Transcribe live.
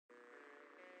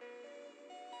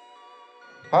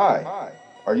Hi,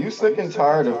 are you sick and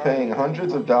tired of paying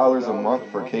hundreds of dollars a month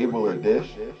for cable or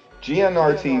dish?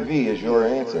 GNR TV is your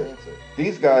answer.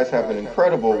 These guys have an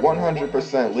incredible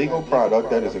 100% legal product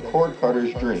that is a cord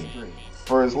cutter's dream.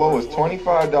 For as low as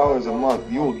 $25 a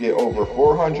month, you will get over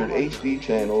 400 HD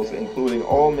channels, including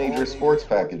all major sports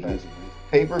packages,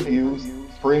 pay per views,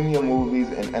 premium movies,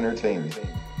 and entertainment.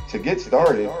 To get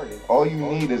started, all you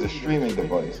need is a streaming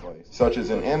device, such as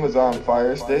an Amazon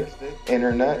Fire Stick,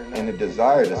 internet, and a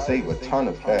desire to save a ton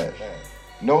of cash.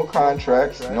 No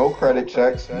contracts, no credit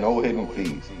checks, no hidden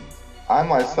fees. I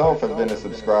myself have been a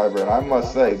subscriber, and I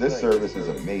must say this service is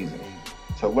amazing.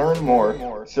 To learn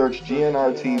more, search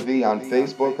GNR TV on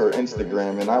Facebook or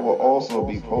Instagram, and I will also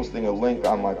be posting a link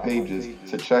on my pages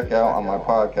to check out on my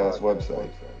podcast website.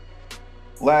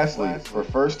 Lastly, for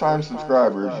first-time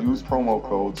subscribers, use promo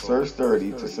code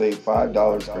SIR30 to save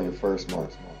 $5 for your first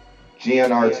month.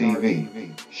 GNR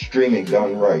TV, streaming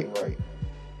done right.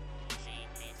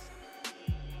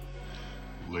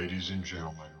 Ladies and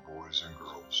gentlemen, boys and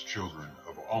girls, children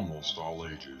of almost all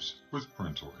ages, with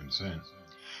parental consent,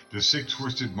 the Sick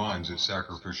Twisted Minds at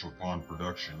Sacrificial Pawn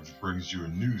Productions brings you a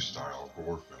new style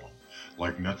gore film,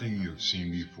 like nothing you have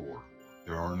seen before.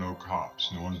 There are no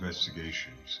cops, no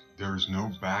investigations. There is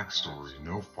no backstory,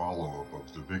 no follow-up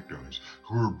of the victims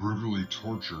who were brutally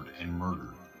tortured and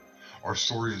murdered. Our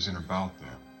story isn't about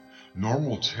them.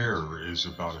 Normal Terror is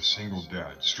about a single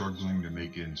dad struggling to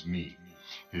make ends meet.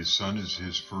 His son is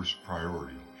his first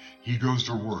priority. He goes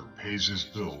to work, pays his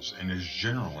bills, and is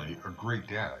generally a great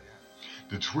dad.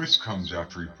 The twist comes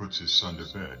after he puts his son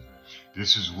to bed.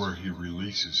 This is where he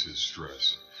releases his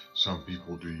stress. Some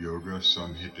people do yoga,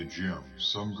 some hit the gym,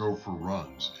 some go for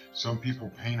runs, some people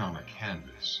paint on a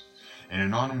canvas. An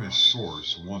anonymous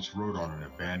source once wrote on an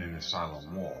abandoned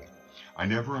asylum wall, "I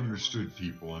never understood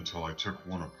people until I took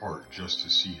one apart just to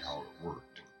see how it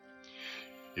worked."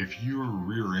 If you are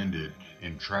rear-ended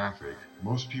in traffic,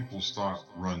 most people's thought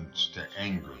runs to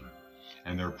anger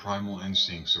and their primal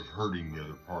instincts of hurting the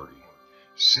other party.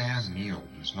 Sam Neill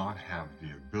does not have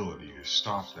the ability to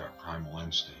stop that primal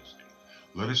instinct.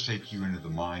 Let us take you into the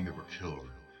mind of a killer.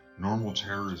 Normal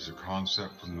Terror is a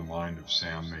concept from the mind of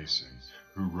Sam Mason,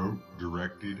 who wrote,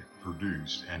 directed,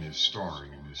 produced, and is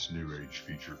starring in this new age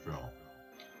feature film.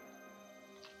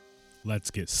 Let's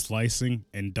get slicing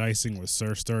and dicing with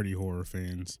Sir Sturdy horror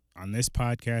fans. On this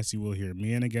podcast, you will hear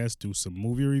me and a guest do some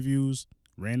movie reviews,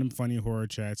 random funny horror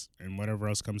chats, and whatever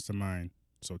else comes to mind.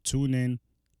 So tune in,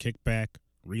 kick back,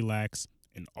 relax,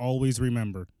 and always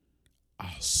remember,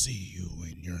 I'll see you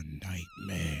in your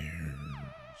nightmares.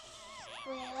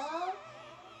 Well,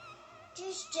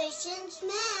 just Jason's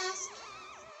mask.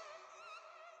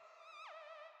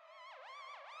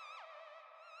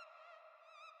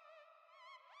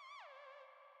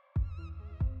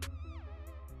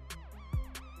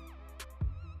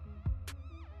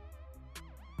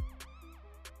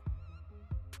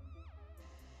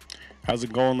 How's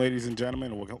it going, ladies and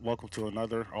gentlemen? Welcome to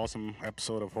another awesome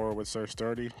episode of Horror with Sir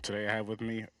Sturdy. Today I have with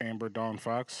me Amber Dawn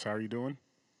Fox. How are you doing?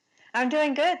 I'm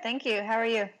doing good, thank you. How are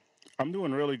you? I'm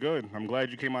doing really good. I'm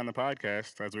glad you came on the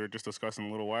podcast, as we were just discussing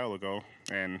a little while ago.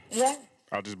 And Yeah.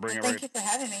 I'll just bring it Thank right. you for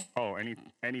having me. Oh,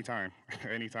 anytime,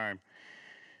 anytime.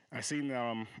 I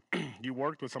seen you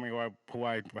worked with somebody who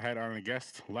I had on a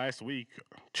guest last week,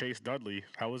 Chase Dudley.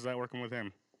 How was that working with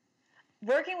him?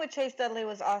 Working with Chase Dudley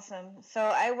was awesome. So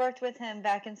I worked with him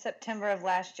back in September of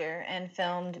last year and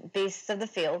filmed Beasts of the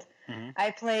Field. Mm-hmm.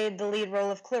 I played the lead role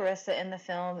of Clarissa in the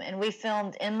film, and we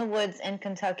filmed in the woods in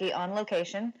Kentucky on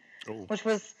location, Ooh. which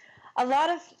was a lot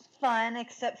of fun,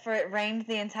 except for it rained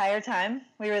the entire time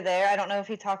we were there. I don't know if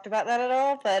he talked about that at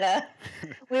all, but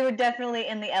we were definitely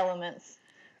in the elements.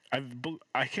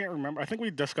 I can't remember. I think we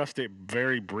discussed it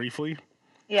very briefly.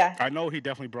 Yeah. I know he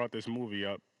definitely brought this movie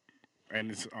up,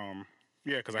 and it's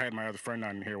yeah, because I had my other friend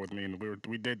on here with me, and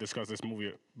we did discuss this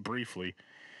movie briefly.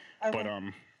 Okay.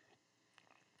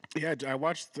 But yeah, I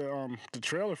watched the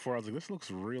trailer for it. I was like, this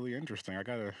looks really interesting.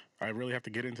 I really have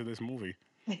to get into this movie.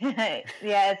 Yeah,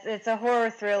 it's a horror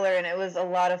thriller, and it was a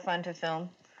lot of fun to film.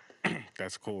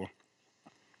 That's cool.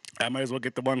 I might as well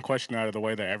get the one question out of the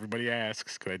way that everybody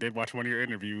asks, because I did watch one of your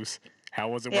interviews. How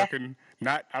was it working?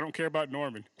 I don't care about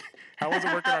Norman. How was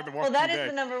it working on The Walking Well, that Dead?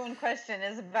 is the number one question,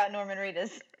 is about Norman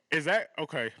Reedus. Is that,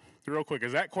 okay, real quick,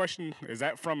 is that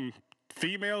from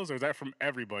females or is that from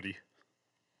everybody?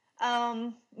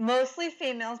 Mostly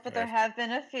females, but there have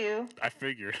been a few. I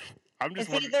figured. It's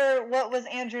either what was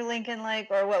Andrew Lincoln like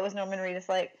or what was Norman Reedus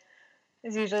like,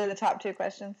 is usually the top two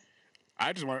questions.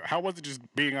 I just want, how was it just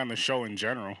being on the show in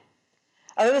general?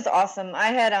 Oh, it was awesome. I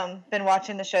had been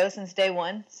watching the show since day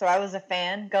one, so I was a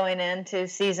fan going into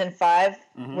season 5,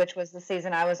 which was the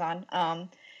season I was on.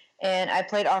 And I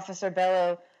played Officer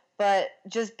Bello, but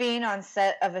just being on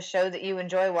set of a show that you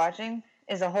enjoy watching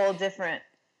is a whole different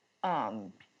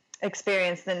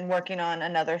experience than working on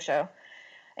another show.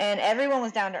 And everyone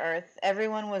was down to earth.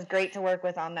 Everyone was great to work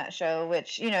with on that show,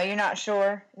 which, you're not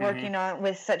sure working on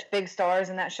with such big stars,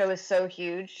 and that show is so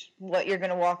huge what you're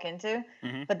going to walk into.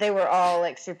 But they were all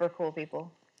like super cool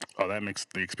people. Oh, that makes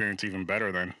the experience even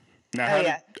better then.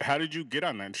 Now, how did you get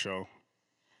on that show?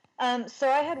 So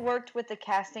I had worked with the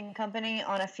casting company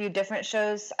on a few different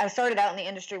shows. I started out in the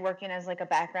industry working as like a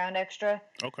background extra.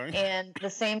 Okay. And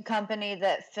the same company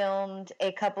that filmed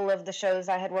a couple of the shows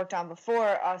I had worked on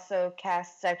before also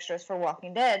casts extras for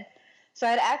Walking Dead. So I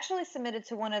had actually submitted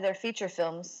to one of their feature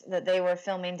films that they were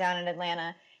filming down in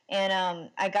Atlanta.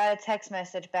 And I got a text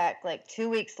message back like 2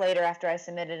 weeks later after I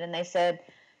submitted, and they said,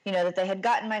 that they had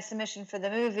gotten my submission for the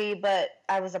movie, but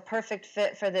I was a perfect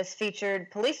fit for this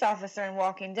featured police officer in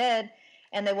Walking Dead,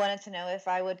 and they wanted to know if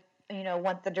I would,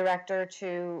 want the director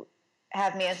to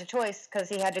have me as a choice, because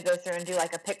he had to go through and do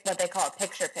like what they call a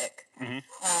picture pick.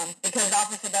 Because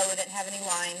Officer Bello didn't have any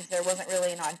lines, there wasn't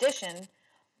really an audition,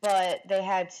 but they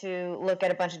had to look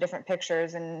at a bunch of different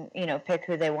pictures and, pick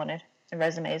who they wanted, and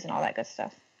resumes and all that good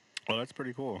stuff. Well, that's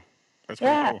pretty cool. That's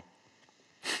pretty cool.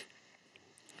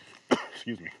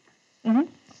 Excuse me.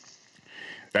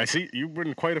 I see you've been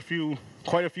in quite a few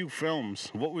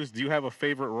films. Do you have a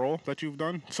favorite role that you've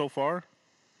done so far?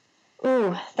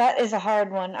 Ooh, that is a hard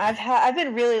one. I've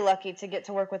been really lucky to get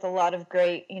to work with a lot of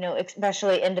great,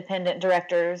 especially independent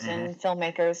directors and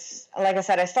filmmakers. Like I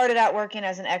said, I started out working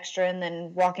as an extra, and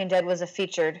then Walking Dead was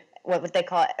what they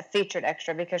call a featured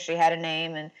extra, because she had a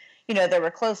name and, there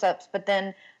were close-ups. But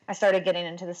then I started getting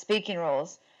into the speaking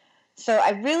roles. So I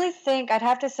really think I'd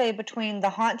have to say between The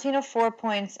Haunting of 4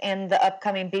 Points and the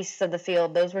upcoming Beasts of the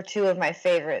Field, those were two of my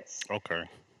favorites. Okay.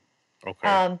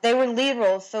 They were lead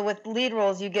roles, so with lead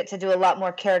roles you get to do a lot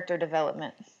more character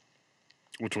development.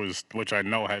 Which I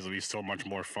know has to be so much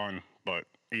more fun, but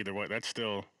either way, that's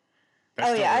still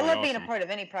really I love awesome. being a part of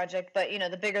any project, but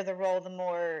the bigger the role, the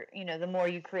more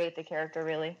you create the character,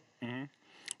 really.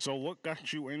 So what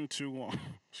got you into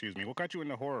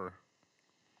horror?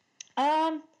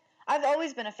 I've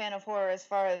always been a fan of horror as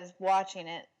far as watching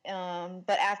it,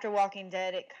 but after Walking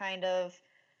Dead, it kind of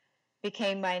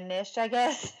became my niche, I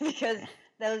guess, because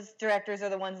those directors are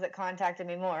the ones that contacted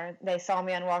me more. They saw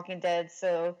me on Walking Dead,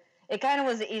 so it kind of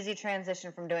was an easy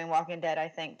transition from doing Walking Dead, I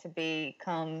think, to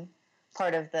become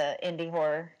part of the indie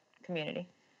horror community.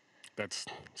 That's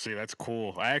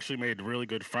cool. I actually made really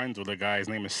good friends with a guy. His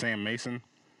name is Sam Mason.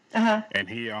 And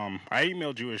he, I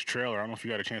emailed you his trailer. I don't know if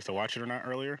you got a chance to watch it or not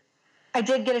earlier. I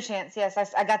did get a chance, yes.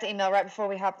 I got the email right before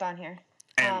we hopped on here.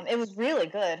 It was really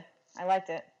good. I liked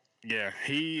it. Yeah,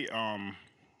 he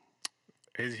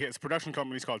his production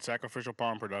company is called Sacrificial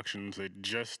Pawn Productions. It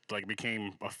just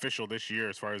became official this year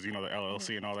as far as the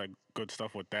LLC and all that good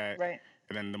stuff with that. Right.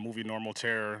 And then the movie Normal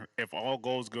Terror, if all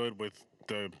goes good with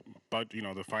the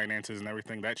the finances and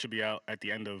everything, that should be out at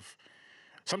the end of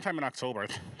sometime in October.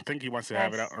 I think he wants to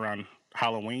have it out around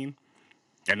Halloween.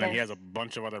 And then he has a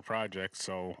bunch of other projects,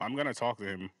 so I'm gonna talk to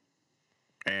him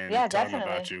and tell him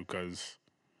about you, because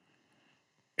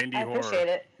indie horror. I appreciate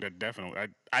it. Definitely.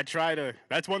 I try to.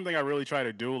 That's one thing I really try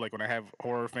to do. Like when I have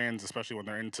horror fans, especially when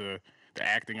they're into the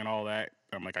acting and all that,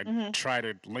 I'm like I try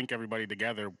to link everybody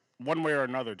together one way or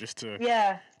another, just to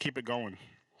keep it going.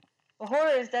 Well,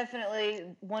 horror is definitely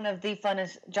one of the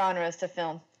funnest genres to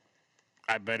film.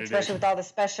 I bet it is. Especially with all the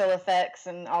special effects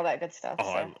and all that good stuff.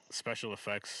 Oh, special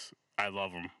effects. I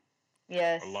love them.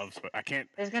 Yes. I can't.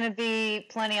 There's going to be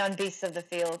plenty on Beasts of the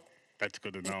Field. That's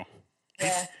good to know.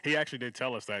 Yeah. He actually did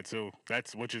tell us that too.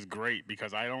 Which is great,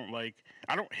 because I don't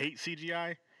hate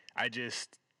CGI. I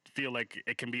just feel like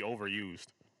it can be overused.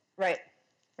 Right.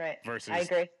 Versus I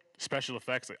agree. Special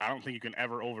effects. I don't think you can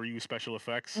ever overuse special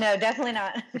effects. No, definitely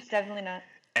not. Definitely not.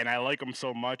 And I like them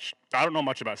so much. I don't know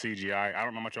much about CGI. I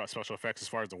don't know much about special effects as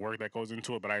far as the work that goes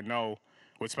into it, but I know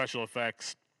with special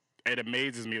effects, it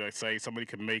amazes me that, say, somebody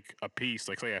could make a piece,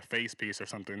 like, say, a face piece or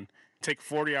something, take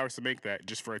 40 hours to make that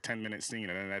just for a 10-minute scene,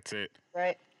 and then that's it.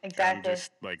 Right, exactly. And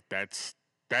just,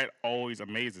 that always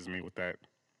amazes me with that.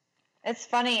 It's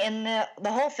funny, in the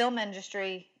whole film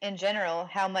industry in general,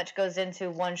 how much goes into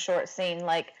one short scene.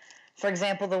 Like, for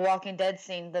example, the Walking Dead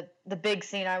scene, the big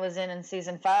scene I was in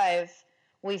season 5,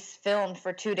 we filmed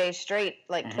for 2 days straight,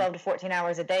 like 12 to 14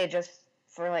 hours a day, just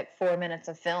for 4 minutes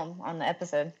of film on the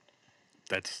episode.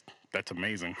 That's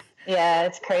amazing. Yeah,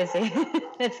 it's crazy.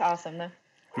 It's awesome, though.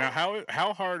 Now,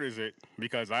 how hard is it?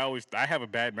 Because I have a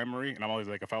bad memory, and I'm always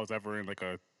like, if I was ever in like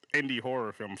a indie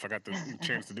horror film, if I got the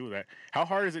chance to do that, how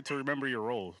hard is it to remember your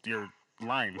roles, your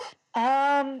lines?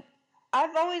 Um,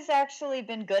 I've always actually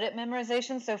been good at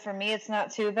memorization, so for me, it's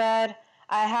not too bad.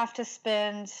 I have to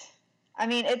spend, I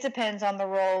mean, it depends on the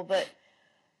role, but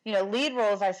lead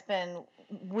roles, I spend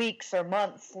weeks or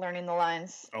months learning the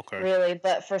lines, Okay. really.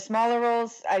 But for smaller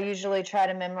roles, I usually try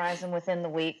to memorize them within the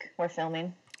week we're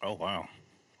filming. Oh wow,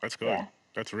 that's good. Yeah.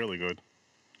 That's really good.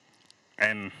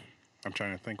 And I'm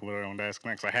trying to think what I want to ask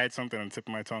next. I had something on the tip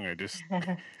of my tongue.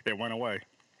 It went away.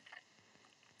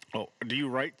 Oh, do you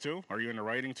write too? Are you into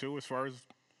writing too? As far as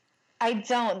I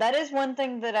don't. That is one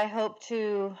thing that I hope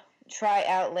to try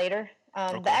out later.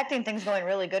 Okay. The acting thing's going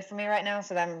really good for me right now,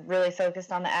 so I'm really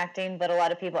focused on the acting. But a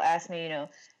lot of people ask me,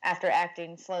 after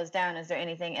acting slows down, is there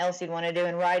anything else you'd want to do?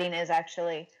 And writing is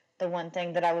actually the one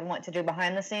thing that I would want to do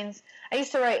behind the scenes. I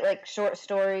used to write like short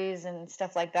stories and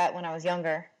stuff like that when I was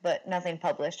younger, but nothing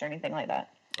published or anything like that.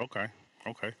 Okay.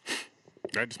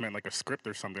 That just meant like a script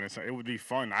or something. It would be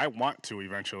fun. I want to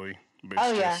eventually. But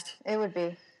it's just, it would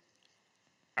be.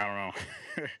 I don't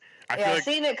know. I Yeah, feel like,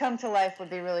 seeing it come to life would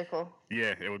be really cool.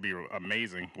 yeah, it would be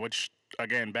amazing. Which,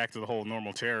 again, back to the whole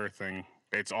Normal Terror thing,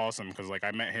 it's awesome because, like,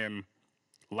 I met him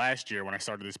last year when I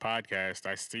started this podcast.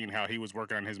 I seen how he was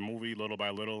working on his movie little by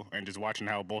little and just watching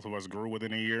how both of us grew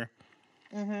within a year.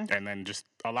 Mm-hmm. And then just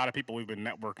a lot of people we've been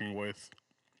networking with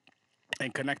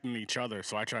and connecting to each other.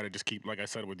 So I try to just keep, like I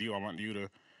said, with you. I'm going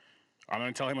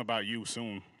to tell him about you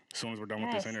soon as we're done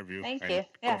with this Nice. interview. Thank and you.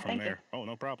 Yeah, go from thank there. you. Oh,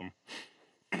 no problem.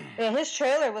 Yeah, his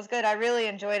trailer was good. I really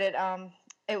enjoyed it.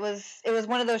 It was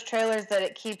one of those trailers that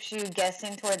it keeps you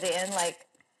guessing toward the end, like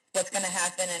what's going to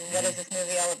happen and what is this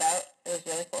movie all about. It was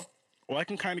really cool. Well, I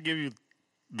can kind of give you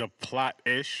the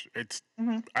plot-ish. It's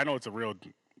I know it's a real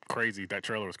crazy. That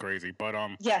trailer was crazy, but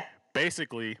Yeah.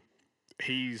 basically,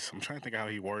 I'm trying to think of how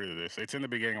he worded this. It's in the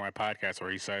beginning of my podcast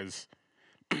where he says,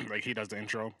 like he does the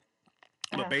intro.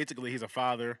 But basically, he's a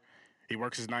father. He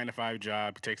works his 9-to-5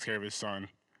 job. He takes care of his son.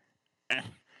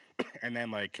 And then,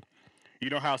 like,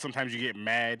 you know how sometimes you get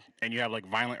mad and you have, like,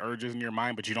 violent urges in your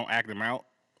mind, but you don't act them out?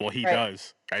 Well, he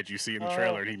does, as you see in the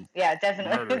trailer. And Yeah,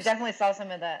 definitely. murders. Definitely saw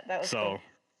some of that. That was cool.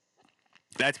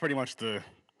 That's pretty much the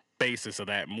basis of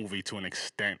that movie to an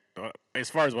extent.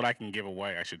 As far as what I can give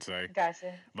away, I should say.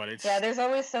 Gotcha. But it's... Yeah, there's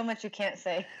always so much you can't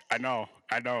say. I know.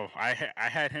 I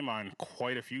had him on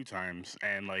quite a few times,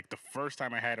 and, like, the first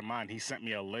time I had him on, he sent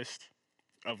me a list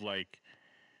of, like,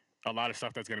 a lot of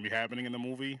stuff that's going to be happening in the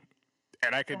movie.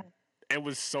 And it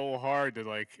was so hard to,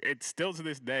 like, it's still to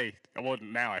this day, well,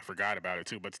 now I forgot about it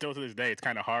too, but still to this day, it's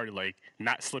kind of hard to, like,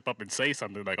 not slip up and say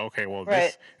something like, okay, well,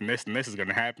 this and this is going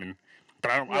to happen.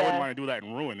 But I wouldn't want to do that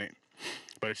and ruin it.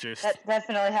 But it's just... That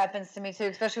definitely happens to me too,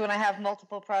 especially when I have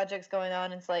multiple projects going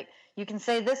on. It's like, you can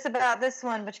say this about this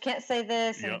one, but you can't say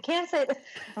this, and you can't say this.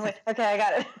 I'm like, okay, I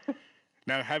got it.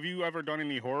 Now, have you ever done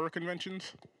any horror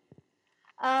conventions?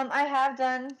 I have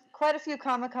done quite a few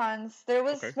Comic-Cons. There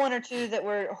was one or two that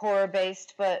were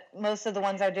horror-based, but most of the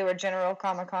ones I do are general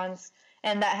Comic-Cons,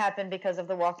 and that happened because of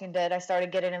The Walking Dead. I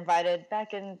started getting invited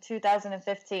back in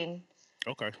 2015.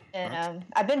 Okay. And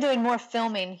I've been doing more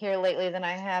filming here lately than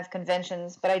I have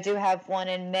conventions, but I do have one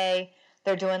in May.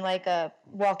 They're doing like a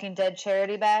Walking Dead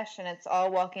charity bash, and it's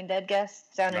all Walking Dead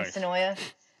guests down in Sonoya.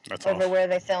 That's over awesome. where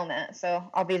they film it, so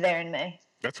I'll be there in May.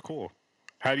 That's cool.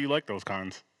 How do you like those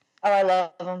cons? Oh, I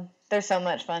love them. They're so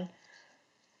much fun.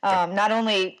 Not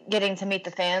only getting to meet the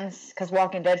fans, because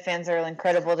Walking Dead fans are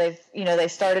incredible. They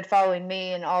started following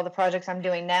me and all the projects I'm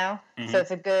doing now, so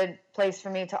it's a good place for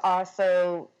me to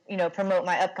also, promote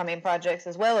my upcoming projects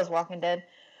as well as Walking Dead.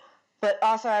 But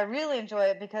also, I really enjoy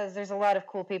it because there's a lot of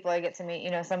cool people I get to meet.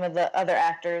 Some of the other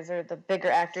actors or the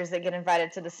bigger actors that get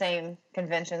invited to the same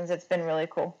conventions. It's been really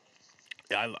cool.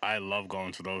 Yeah, I love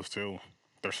going to those too.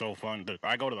 They're so fun.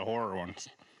 I go to the horror ones.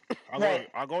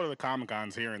 I'll go to the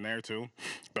Comic-Cons here and there too,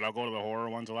 but I'll go to the horror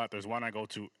ones a lot. There's one I go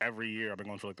to every year. I've been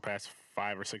going for like the past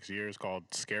 5 or 6 years called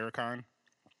ScareCon.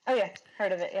 Oh yeah,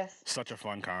 heard of it, yes. Such a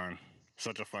fun con.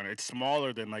 It's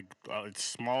smaller than it's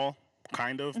small,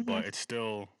 kind of, but it's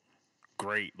still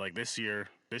great. Like this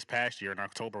past year in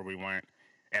October we went,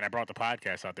 and I brought the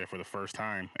podcast out there for the first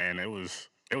time, and it was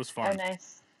fun. Oh,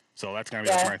 nice. So that's gonna be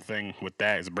my thing with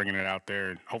that, is bringing it out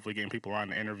there and hopefully getting people on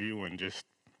the interview and just,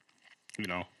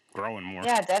 growing more.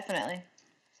 Yeah, definitely.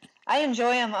 I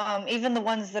enjoy them, even the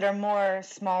ones that are more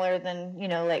smaller than,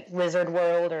 like Wizard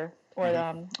World or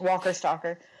Walker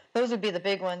Stalker. Those would be the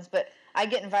big ones, but I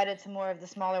get invited to more of the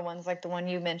smaller ones, like the one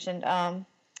you mentioned. I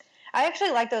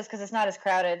actually like those because it's not as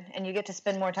crowded, and you get to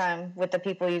spend more time with the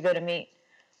people you go to meet.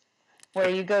 Where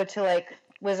you go to, like,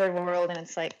 Wizard World, and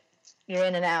it's like you're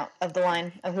in and out of the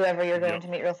line of whoever you're going Yep. to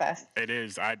meet real fast. It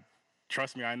is.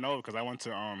 Trust me, I know because I went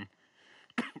to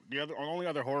the only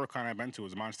other horror con I've been to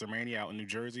was Monster Mania out in New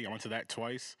Jersey. I went to that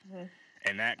twice,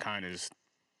 and that con is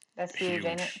That's huge,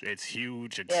 ain't it? It's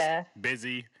huge. It's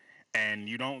busy, and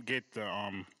you don't get the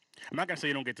I'm not gonna say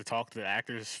you don't get to talk to the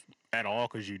actors at all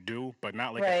because you do, but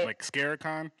not like Right. like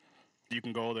ScareCon. You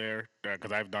can go there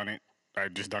because I've done it. I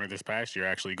just done it this past year.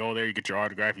 Actually, go there, you get your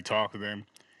autograph, you talk to them,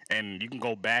 and you can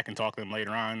go back and talk to them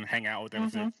later on, hang out with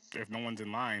them if no one's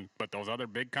in line. But those other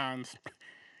big cons,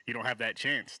 you don't have that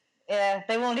chance. Yeah,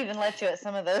 they won't even let you at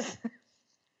some of those.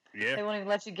 Yeah, They won't even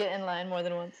let you get in line more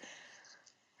than once.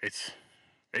 It's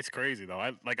crazy though.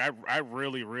 I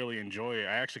really enjoy it.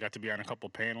 I actually got to be on a couple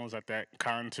panels at that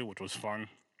con too, which was fun.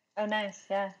 Oh, nice.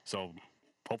 Yeah. So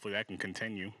hopefully that can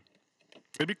continue.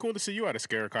 It'd be cool to see you at a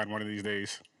ScareCon one of these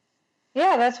days.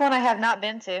 Yeah, that's one I have not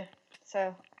been to.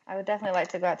 So I would definitely like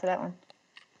to go out to that one.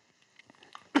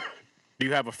 Do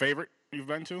you have a favorite you've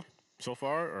been to so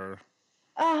far, or?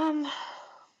 I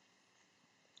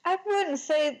wouldn't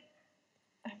say.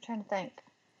 I'm trying to think.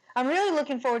 I'm really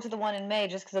looking forward to the one in May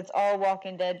just because it's all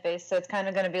Walking Dead based, so it's kind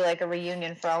of going to be like a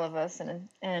reunion for all of us and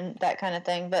that kind of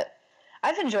thing. But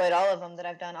I've enjoyed all of them that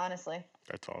I've done, honestly.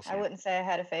 That's awesome. I wouldn't say I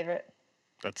had a favorite.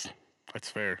 That's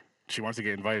fair. She wants to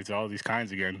get invited to all these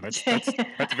kinds again. That's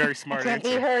a very smart I can't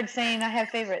answer. be heard saying I have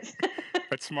favorites.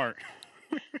 That's smart.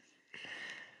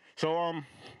 So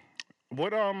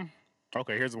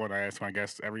okay, here's the one I ask my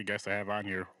guests, every guest I have on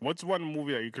here. What's one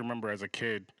movie that you can remember as a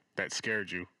kid that scared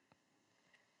you?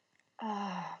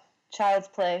 Child's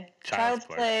Play. Child's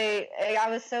Play. I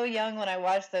was so young when I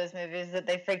watched those movies that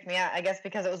they freaked me out. I guess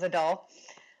because it was a doll.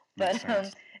 But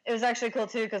it was actually cool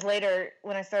too because later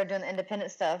when I started doing the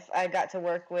independent stuff, I got to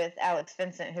work with Alex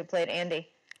Vincent, who played Andy.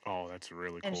 Oh, that's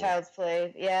really cool. In Child's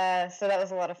Play. Yeah, so that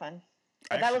was a lot of fun.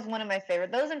 But that was one of my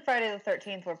favorite. Those and Friday the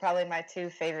 13th were probably my two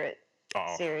favorite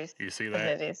series. You see of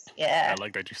that? movies. Yeah. I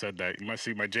like that you said that. You must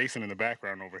see my Jason in the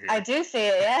background over here. I do see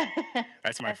it, yeah.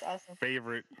 That's my awesome.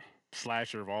 favorite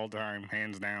slasher of all time,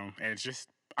 hands down. And it's just,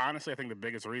 honestly, I think the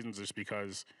biggest reason is just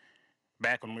because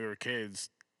back when we were kids,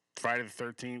 Friday the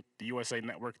 13th, the USA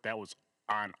Network, that was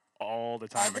on all the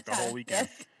time, the whole weekend.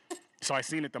 Yes. So I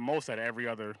seen it the most out of every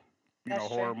other, That's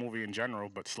horror true. movie in general,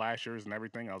 but slashers and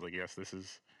everything, I was like, yes,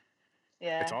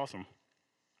 Yeah. It's awesome.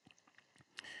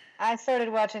 I started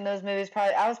watching those movies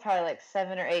I was probably like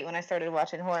 7 or 8 when I started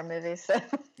watching horror movies. So.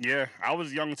 Yeah, I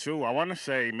was young too. I want to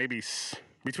say maybe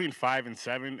between 5 and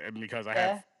 7, and because I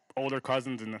have older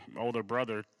cousins and an older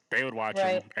brother, they would watch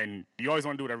them, and you always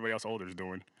want to do what everybody else older is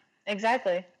doing.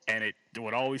 Exactly. And it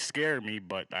would always scare me,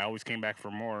 but I always came back for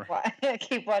more. I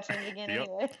keep watching it again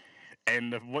anyway.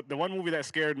 And the one movie that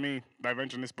scared me, I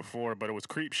mentioned this before, but it was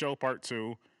Creepshow Part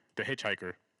 2, The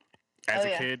Hitchhiker. As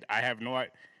a kid, I have no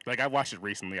idea. Like, I watched it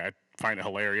recently. I find it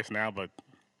hilarious now, but...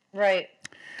 Right.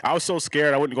 I was so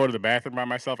scared I wouldn't go to the bathroom by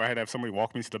myself. I had to have somebody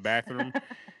walk me to the bathroom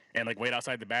and, like, wait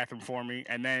outside the bathroom for me.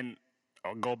 And then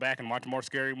I'll go back and watch more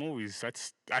scary movies.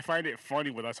 I find it funny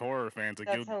with us horror fans. Like,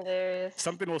 that's hilarious.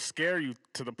 Something will scare you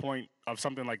to the point of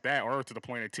something like that, or to the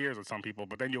point of tears with some people,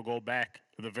 but then you'll go back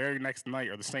the very next night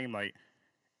or the same night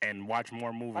and watch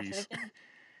more movies.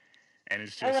 And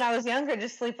it's just... when I was younger,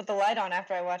 just sleep with the light on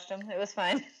after I watched them. It was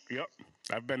fine. Yep.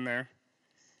 I've been there.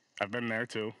 I've been there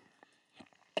too.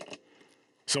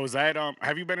 So is that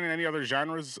have you been in any other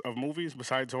genres of movies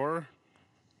besides horror?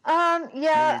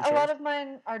 Yeah, a lot of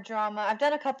mine are drama. I've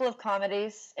done a couple of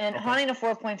comedies, and Haunting of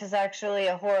 4 Points is actually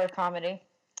a horror comedy.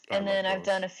 And then I've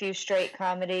done a few straight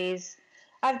comedies.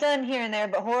 I've done here and there,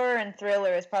 but horror and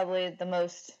thriller is probably the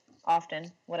most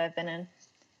often what I've been in.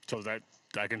 So is that,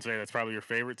 I can say that's probably your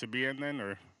favorite to be in then,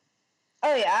 or?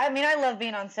 Oh yeah, I mean I love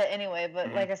being on set anyway,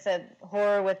 but like I said,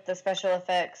 horror with the special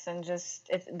effects and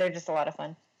they're just a lot of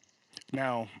fun.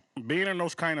 Now, being in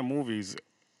those kind of movies,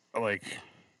 like,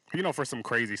 for some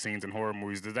crazy scenes in horror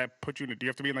movies, does that put you do you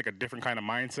have to be in like a different kind of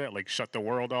mindset, like shut the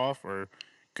world off, or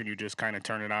can you just kind of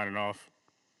turn it on and off?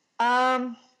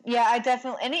 Yeah, I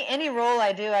definitely any role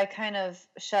I do, I kind of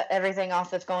shut everything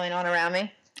off that's going on around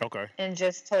me. Okay. And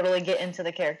just totally get into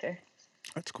the character.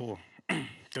 That's cool.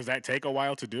 Does that take a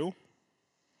while to do?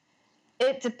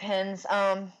 It depends.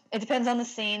 It depends on the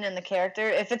scene and the character.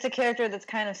 If it's a character that's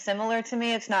kind of similar to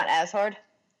me, it's not as hard.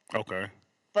 Okay.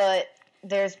 But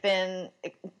there's been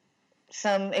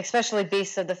some, especially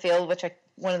Beasts of the Field, which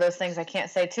one of those things I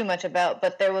can't say too much about,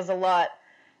 but there was a lot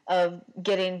of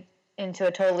getting into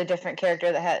a totally different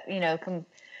character that had,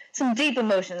 some deep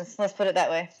emotions. Let's put it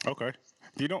that way. Okay.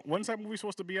 Do you know when's that movie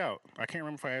supposed to be out? I can't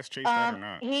remember if I asked Chase that or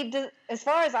not. As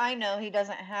far as I know, he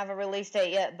doesn't have a release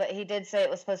date yet, but he did say it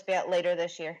was supposed to be out later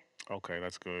this year. Okay,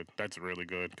 that's good. That's really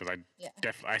good because Yeah.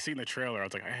 I seen the trailer. I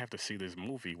was like, I have to see this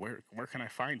movie. Where can I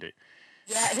find it?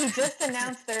 Yeah, he just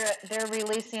announced they're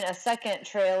releasing a second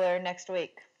trailer next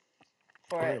week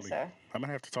for it. So I'm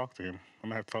gonna have to talk to him. I'm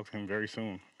gonna have to talk to him very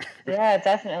soon. Yeah,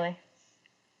 definitely.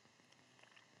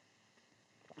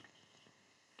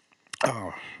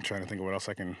 Oh, I'm trying to think of what else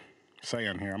I can say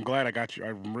on here. I'm glad I got you.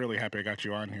 I'm really happy I got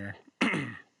you on here.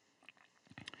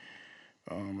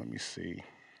 Let me see.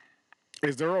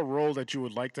 Is there a role that you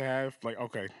would like to have? Like,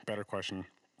 okay, better question.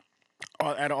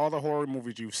 Out of all the horror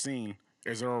movies you've seen,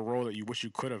 is there a role that you wish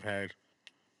you could have had?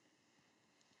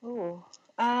 Ooh,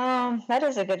 that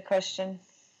is a good question.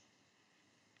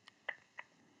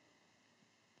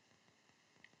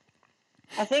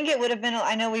 I think it would have been,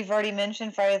 I know we've already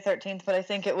mentioned Friday the 13th, but I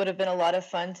think it would have been a lot of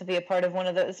fun to be a part of one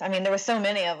of those. I mean, there were so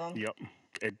many of them. Yep.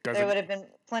 There would have been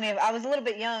plenty of, I was a little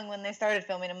bit young when they started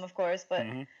filming them, of course, but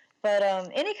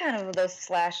any kind of those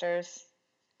slashers.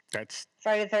 That's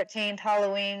Friday the 13th,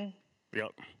 Halloween.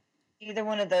 Yep. Either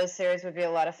one of those series would be a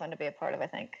lot of fun to be a part of, I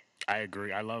think. I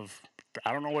agree. I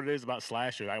don't know what it is about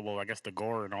slashers. I guess the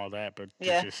gore and all that, but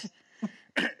yeah. It's just,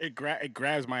 it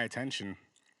grabs my attention.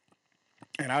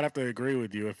 And I'd have to agree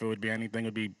with you. If it would be anything, it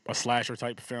would be a slasher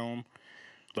type film,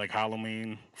 like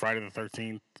Halloween, Friday the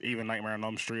 13th, even Nightmare on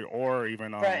Elm Street, or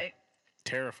even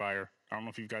Terrifier. I don't know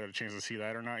if you've got a chance to see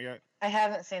that or not yet. I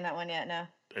haven't seen that one yet, no.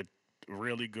 It's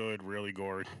really good, really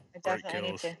gory. I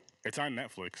definitely need to. It's on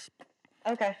Netflix.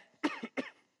 Okay.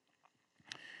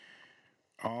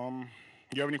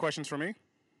 You have any questions for me?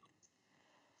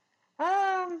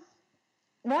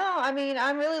 No, I mean,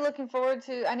 I'm really looking forward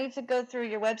to, I need to go through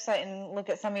your website and look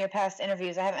at some of your past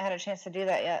interviews. I haven't had a chance to do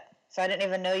that yet. So I didn't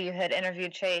even know you had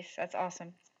interviewed Chase. That's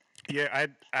awesome. Yeah,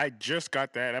 I just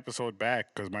got that episode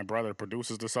back because my brother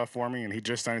produces the stuff for me, and he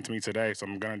just sent it to me today. So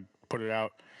I'm going to put it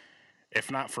out. If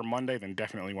not for Monday, then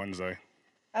definitely Wednesday.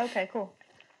 Okay, cool.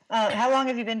 How long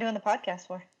have you been doing the podcast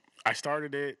for? I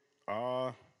started it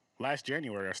last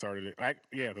January. I started it.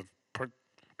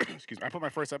 Excuse me. I put my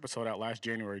first episode out last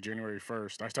January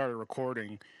 1st. I started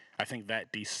recording, I think,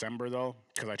 that December, though,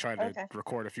 because I tried to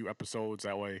record a few episodes.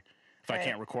 That way, if I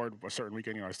can't record a certain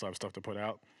weekend, I still have stuff to put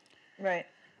out. Right.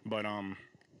 But,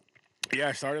 yeah,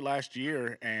 I started last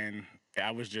year, and I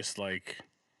was just like,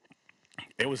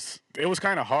 it was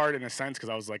kind of hard in a sense because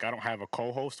I was like, I don't have a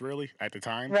co-host, really, at the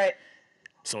time. Right.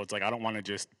 So it's like, I don't want to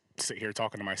just sit here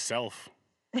talking to myself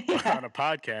on a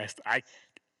podcast.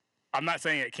 I'm not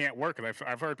saying it can't work, because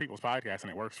I've heard people's podcasts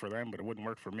and it works for them, but it wouldn't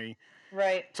work for me.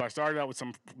 Right. So I started out with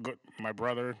my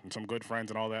brother and some good friends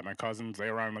and all that, my cousins.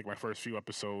 They were on like my first few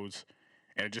episodes,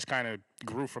 and it just kind of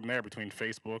grew from there between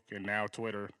Facebook and now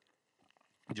Twitter,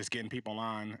 just getting people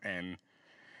on, and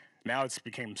now it's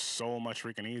became so much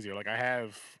freaking easier. Like I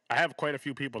have quite a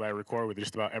few people that I record with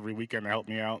just about every weekend to help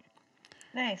me out.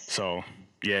 Nice. So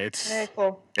yeah, it's very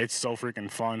cool. It's so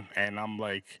freaking fun, and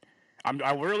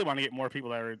I really want to get more people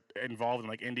that are involved in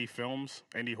like indie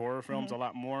horror films a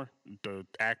lot more. The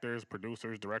actors,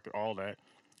 producers, director, all that,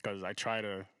 because I try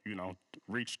to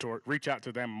reach out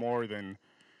to them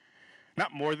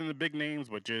not more than the big names,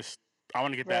 but just I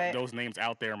want to get those names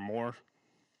out there more,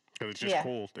 because it's just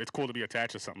cool. It's cool to be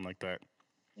attached to something like that.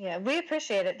 Yeah, we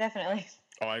appreciate it, definitely.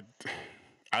 Oh,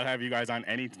 I'll have you guys on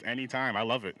any time. I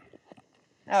love it.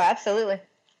 Oh, absolutely.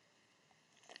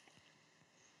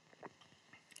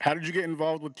 How did you get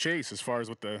involved with Chase as far as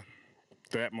with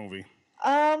that movie?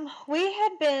 We had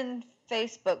been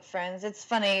Facebook friends. It's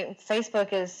funny,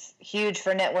 Facebook is huge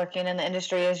for networking in the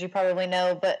industry, as you probably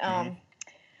know, but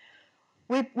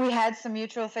we had some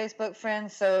mutual Facebook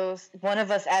friends, so one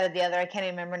of us added the other. I can't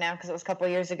even remember now because it was a couple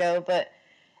of years ago,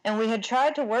 and we had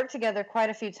tried to work together quite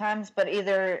a few times, but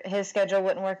either his schedule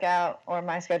wouldn't work out or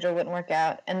my schedule wouldn't work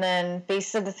out. And then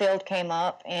Beasts of the Field came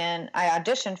up, and I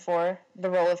auditioned for the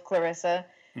role of Clarissa.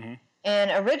 Mm-hmm.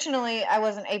 And originally, I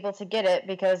wasn't able to get it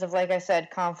because of, like I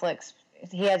said, conflicts.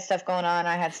 He had stuff going on,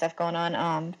 I had stuff going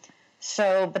on.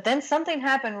 But then something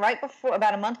happened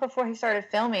about a month before he started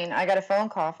filming. I got a phone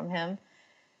call from him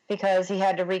because he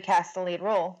had to recast the lead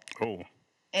role. Oh.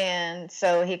 And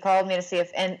so he called me to see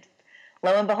and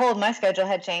lo and behold, my schedule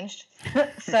had changed.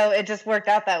 So it just worked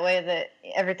out that way, that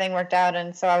everything worked out,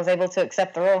 and so I was able to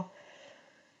accept the role.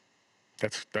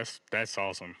 That's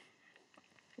awesome.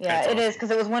 Yeah, it is,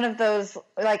 because it was one of those,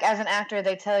 like, as an actor,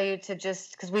 they tell you to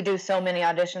just, because we do so many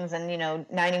auditions, and,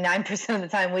 99% of the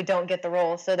time we don't get the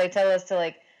role, so they tell us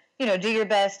to, do your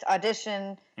best,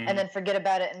 audition, and then forget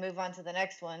about it and move on to the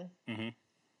next one. Mm-hmm.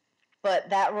 But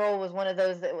that role was one of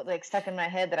those that like stuck in my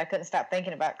head that I couldn't stop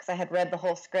thinking about because I had read the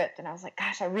whole script and I was like,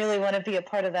 gosh, I really want to be a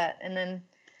part of that. And then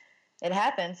it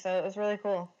happened, so it was really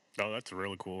cool. Oh, that's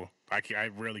really cool. I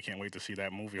really can't wait to see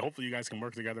that movie. Hopefully, you guys can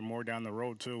work together more down the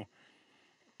road too.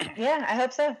 Yeah, I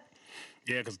hope so.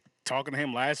 Yeah, because talking to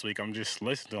him last week, I'm just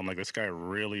listening to him like this guy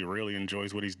really, really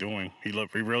enjoys what he's doing. He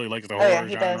really likes the horror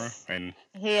he genre, does. and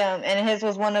And his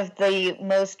was one of the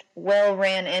most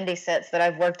well-ran indie sets that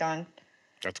I've worked on.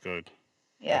 that's good.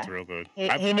 Yeah, That's real good.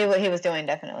 He knew what he was doing,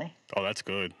 definitely. Oh, that's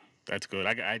good. That's good.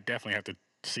 I definitely have to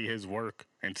see his work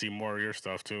and see more of your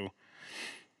stuff too.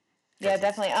 Yeah,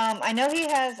 definitely. I know he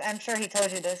has. I'm sure he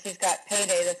told you this. He's got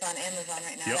Payday that's on Amazon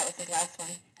right now. Yep. That was his last one.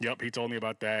 Yep, he told me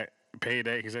about that.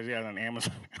 Payday. He says he has on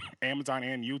Amazon, Amazon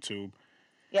and YouTube.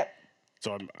 Yep.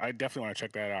 So I definitely want to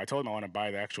check that out. I told him I want to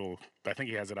buy the actual. I think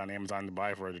he has it on Amazon to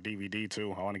buy for the DVD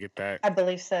too. I want to get that. I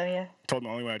believe so. Yeah. Told him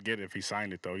the only way I'd get it if he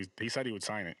signed it though. He said he would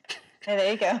sign it. Hey,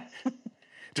 there you go.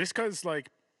 Just because like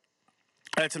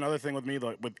that's another thing with me.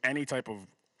 Like with any type of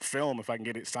film, if I can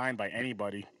get it signed by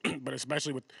anybody, but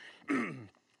especially with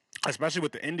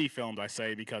the indie films, I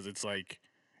say because it's like.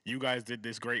 You guys did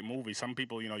this great movie. Some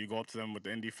people, you go up to them with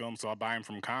the indie film, so I'll buy them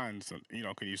from cons. And,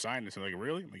 can you sign this? And they're like,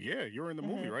 really? I'm like, yeah, you're in the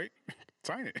movie, right?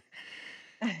 Sign it.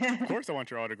 Of course I want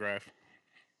your autograph.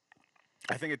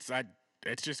 I think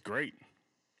it's just great.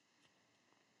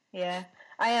 Yeah.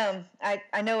 I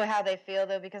know how they feel,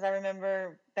 though, because I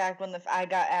remember back when I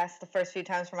got asked the first few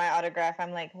times for my autograph,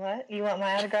 I'm like, what? You want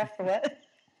my autograph for what?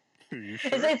 You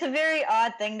sure? It's a very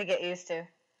odd thing to get used to.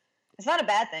 It's not a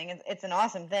bad thing. It's an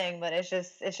awesome thing, but it's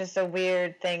just a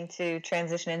weird thing to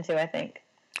transition into, I think.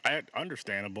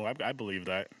 Understandable. I believe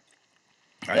that.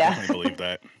 I Yeah. definitely believe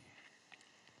that.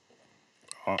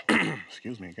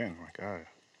 Excuse me again. My God.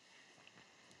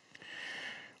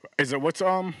 Is there what's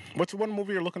one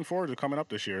movie you're looking forward to coming up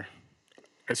this year?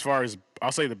 As far as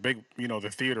I'll say the big, the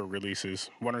theater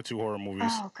releases, 1 or 2 horror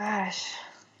movies. Oh gosh.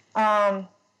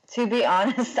 To be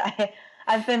honest,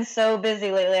 I've been so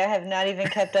busy lately. I have not even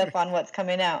kept up on what's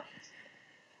coming out.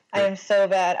 I am so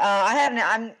bad.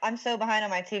 I'm so behind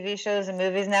on my TV shows and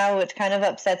movies now, which kind of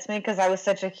upsets me because I was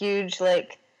such a huge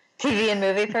TV and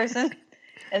movie person.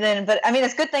 But I mean,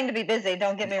 it's a good thing to be busy.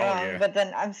 Don't get me wrong. Yeah. But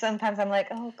then sometimes I'm like,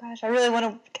 oh gosh, I really want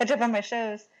to catch up on my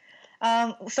shows.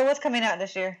 So what's coming out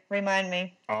this year? Remind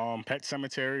me. Pet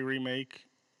Sematary remake,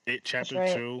 It Chapter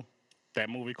right. 2, that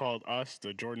movie called Us,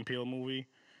 the Jordan Peele movie.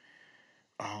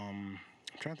 I'm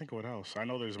trying to think of what else. I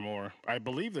know there's more. I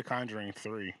believe The Conjuring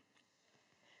 3.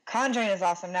 Conjuring is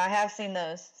awesome. Now I have seen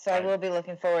those, so I will be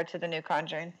looking forward to the new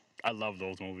Conjuring. I love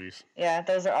those movies. Yeah,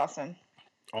 those are awesome.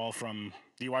 All from.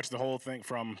 Do you watch the whole thing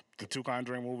from the 2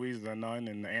 Conjuring movies, The Nun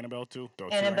and the Annabelle 2?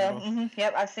 Annabelle. Mm-hmm.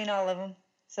 Yep, I've seen all of them.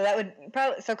 So that would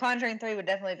probably. So Conjuring 3 would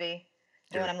definitely be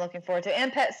the one I'm looking forward to.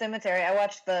 And Pet Sematary. I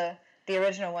watched the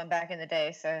original one back in the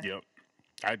day. So.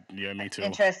 Yep. Me too.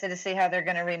 Interested to see how they're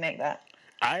going to remake that.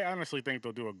 I honestly think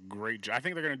they'll do a great job. I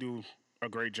think they're going to do a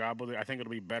great job with it. I think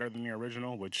it'll be better than the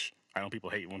original, which I know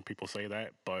people hate when people say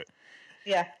that, but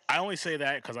yeah, I only say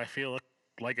that because I feel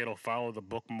like it'll follow the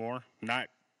book more. Not,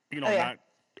 not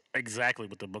exactly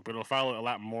with the book, but it'll follow it a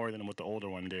lot more than what the older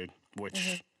one did,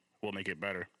 which will make it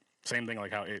better. Same thing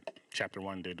like how Chapter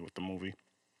 1 did with the movie.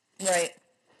 Right.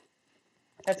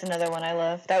 That's another one I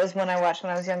love. That was one I watched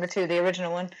when I was younger too, the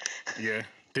original one. Yeah.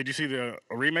 Did you see the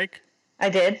remake? I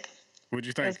did. What'd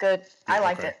you think? It was good. I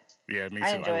liked it. Yeah, me too.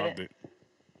 I enjoyed loved it.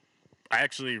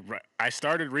 I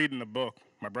started reading the book.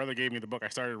 My brother gave me the book. I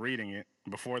started reading it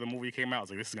before the movie came out. I was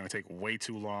like, this is going to take way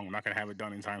too long. I'm not going to have it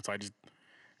done in time. So I just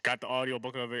got the audio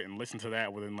book of it and listened to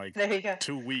that within there you go.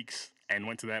 2 weeks and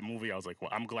went to that movie. I was like,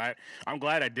 well, I'm glad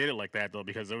I did it like that though,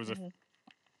 because there was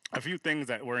a few things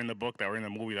that were in the book that were in the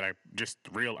movie that I just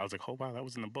realized. I was like, oh wow, that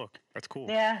was in the book. That's cool.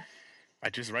 Yeah. I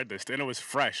just read this and it was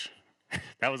fresh.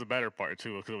 That was the better part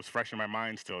too, because it was fresh in my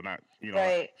mind still. Not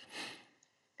Right.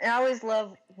 And I always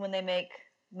love when they make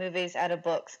movies out of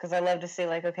books because I love to see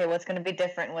okay, what's going to be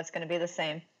different and what's going to be the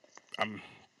same.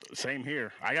 Same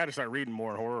here. I got to start reading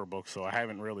more horror books, so I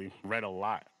haven't really read a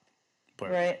lot.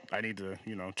 But I need to,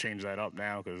 change that up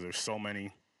now because there's so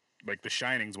many. Like The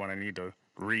Shining's one I need to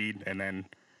read and then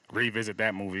revisit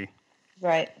that movie.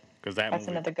 Right. Because that's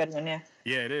another good one, yeah.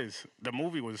 Yeah, it is. The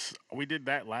movie we did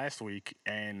that last week,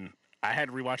 and I had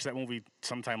rewatched that movie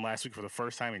sometime last week for the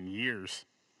first time in years.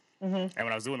 Mm-hmm. And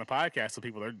when I was doing the podcast with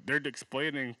people, they're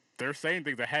explaining, they're saying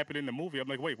things that happened in the movie. I'm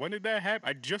like, wait, when did that happen?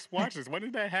 I just watched this. When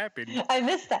did that happen? I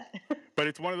missed that. But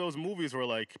it's one of those movies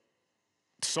where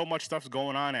so much stuff's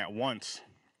going on at once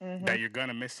that you're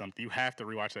gonna miss something. You have to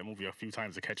rewatch that movie a few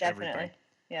times to catch everything.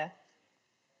 Yeah.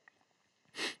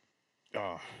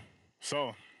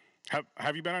 So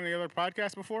Have you been on any other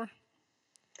podcasts before?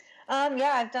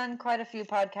 Yeah, I've done quite a few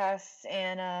podcasts,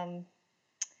 and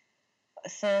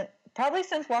since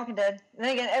Walking Dead. Then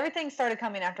again, everything started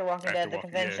coming after Walking Dead, the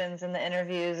conventions and the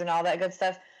interviews and all that good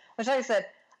stuff. Which, like I said,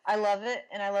 I love it,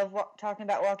 and I love talking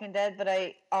about Walking Dead. But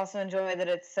I also enjoy that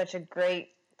it's such a great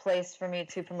place for me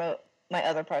to promote my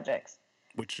other projects.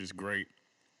 Which is great.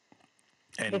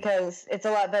 And because it's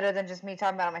a lot better than just me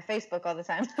talking about it on my Facebook all the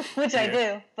time, which I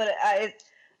do. But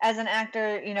as an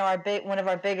actor, you know, one of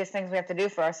our biggest things we have to do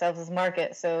for ourselves is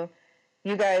market. So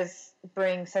you guys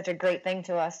bring such a great thing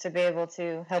to us to be able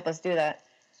to help us do that.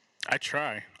 I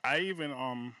try. I even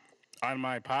on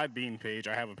my Podbean page,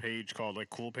 I have a page called like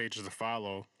Cool Pages to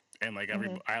Follow, and like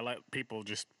I let people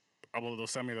just they'll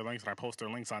send me the links, and I post their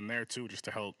links on there too, just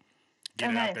to help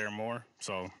get it out there more.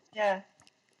 So yeah,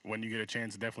 when you get a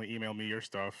chance, definitely email me your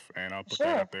stuff, and I'll put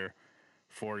that up there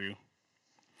for you.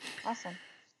 Awesome.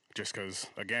 Just because,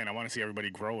 again, I want to see everybody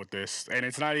grow with this, and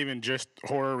it's not even just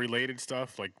horror related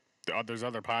stuff. Like there's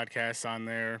other podcasts on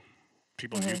there,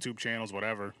 people's YouTube channels,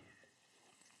 whatever.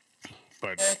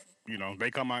 But you know,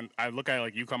 they come on. I look at it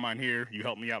like you come on here, you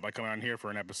help me out by coming on here for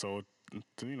an episode.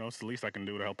 You know, it's the least I can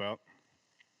do to help out.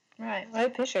 Right. Well, I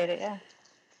appreciate it. Yeah.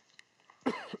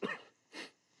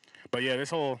 But yeah, this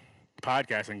whole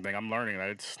podcasting thing, I'm learning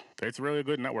that it's really a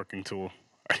good networking tool.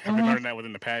 I've been learning that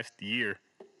within the past year.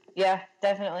 Yeah,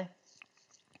 definitely.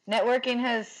 Networking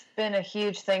has been a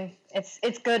huge thing. It's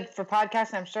good for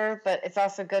podcasting, I'm sure, but it's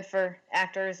also good for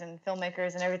actors and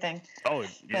filmmakers and everything. Oh,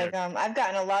 yeah. Like, I've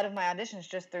gotten a lot of my auditions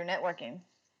just through networking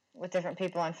with different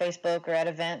people on Facebook or at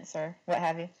events or what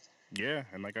have you. Yeah,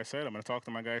 and like I said, I'm gonna talk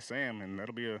to my guy Sam, and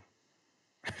that'll be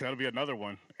another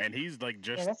one. And he's like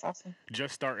that's awesome.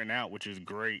 Just starting out, which is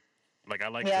great. Like I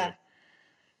like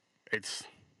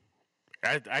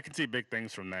I can see big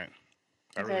things from that.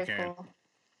 I really can. Cool.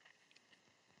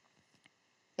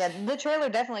 Yeah, the trailer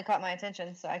definitely caught my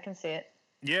attention, so I can see it.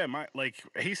 Yeah,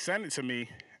 he sent it to me,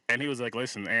 and he was like,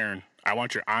 "Listen, Aaron, I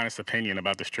want your honest opinion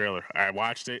about this trailer." I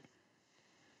watched it.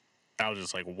 I was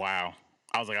just like, "Wow."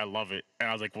 I was like, "I love it," and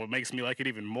I was like, "What makes me like it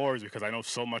even more is because I know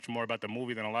so much more about the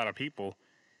movie than a lot of people,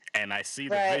 and I see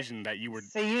the vision that you were."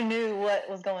 So you knew what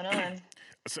was going on.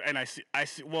 So, and I see.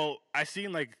 Well, I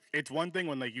seen like it's one thing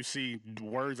when like you see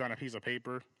words on a piece of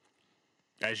paper,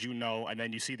 as you know, and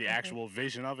then you see the actual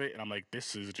vision of it, and I'm like,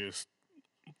 this is just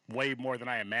way more than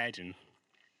I imagined.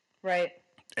 Right.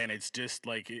 And it's just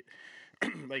like it,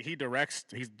 like he directs.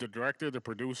 He's the director, the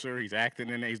producer. He's acting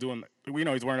in it. He's doing. We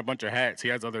know he's wearing a bunch of hats. He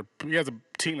has a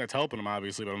team that's helping him,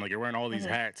 obviously. But I'm like, you're wearing all these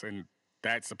hats, and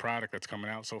that's the product that's coming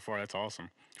out so far. That's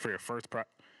awesome for your first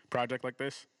project like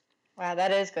this. Wow,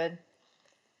 that is good.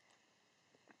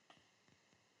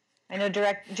 I know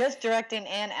just directing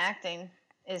and acting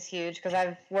is huge because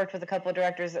I've worked with a couple of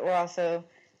directors that were also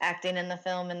acting in the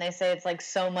film, and they say it's like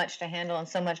so much to handle and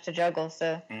so much to juggle.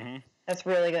 So that's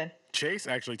really good. Chase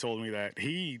actually told me that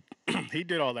he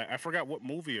did all that. I forgot what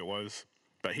movie it was,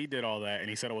 but he did all that, and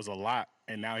he said it was a lot,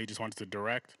 and now he just wants to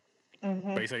direct.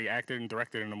 But he said he acted and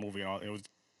directed in the movie, and all.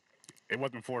 It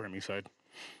wasn't for him. He said.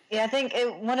 Yeah, I think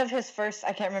one of his first.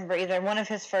 I can't remember either. One of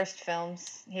his first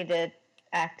films he did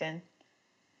act in.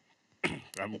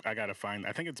 I gotta find.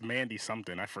 I think it's Mandy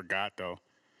something. I forgot though.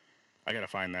 I gotta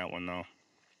find that one though.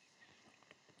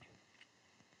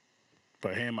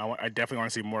 But him, I definitely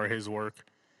want to see more of his work.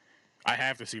 I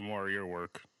have to see more of your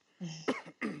work,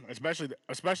 especially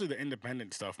the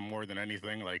independent stuff more than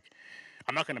anything. Like,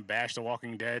 I'm not gonna bash The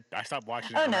Walking Dead. I stopped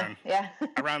watching it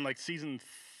around like season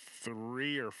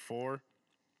 3 or 4.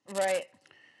 Right.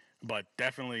 But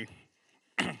definitely,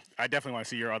 I definitely want to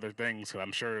see your other things because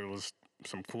I'm sure it was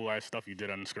some cool ass stuff you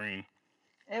did on the screen.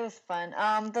 It was fun.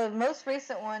 The most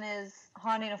recent one is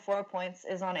Haunting of 4 Points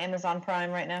is on Amazon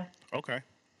Prime right now. Okay.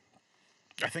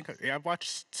 I think I've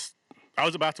watched. I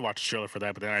was about to watch the trailer for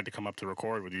that, but then I had to come up to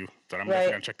record with you. So I'm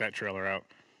definitely gonna check that trailer out.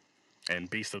 And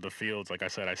Beast of the Fields, like I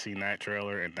said, I seen that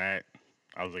trailer and that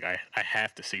I was like, I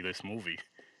have to see this movie.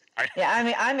 I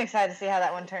mean, I'm excited to see how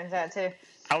that one turns out too.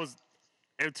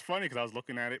 It's funny because I was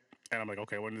looking at it and I'm like,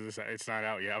 okay, when is this? It's not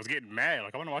out yet. I was getting mad,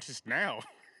 like I want to watch this now.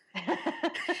 Well,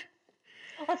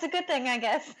 it's a good thing, I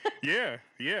guess. Yeah.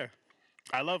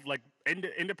 I love like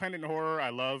independent horror. I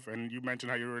love, and you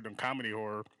mentioned how you were in comedy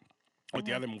horror with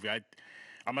the other movie.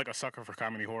 I'm like a sucker for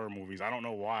comedy horror movies. I don't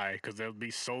know why, because they'll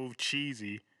be so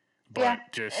cheesy, but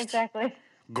just exactly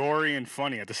gory and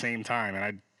funny at the same time,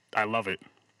 and I love it.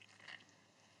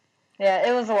 Yeah,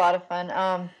 it was a lot of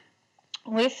fun.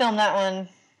 We filmed that one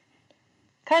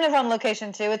kind of on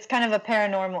location too. It's kind of a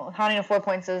paranormal. Haunting of 4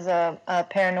 Points is a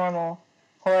paranormal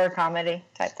horror comedy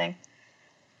type thing.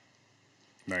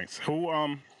 Nice. Who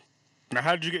Now,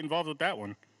 how did you get involved with that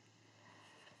one?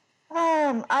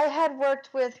 I had worked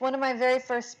with one of my very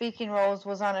first speaking roles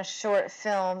was on a short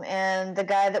film, and the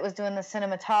guy that was doing the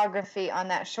cinematography on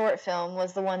that short film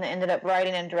was the one that ended up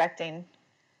writing and directing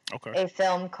a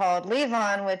film called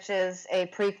Levon, which is a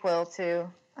prequel to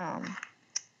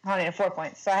Haunting of 4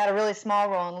 Points. So I had a really small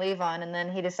role in Levon, and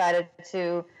then he decided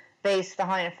to base the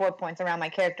Haunting of 4 Points around my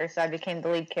character, so I became the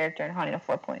lead character in Haunting of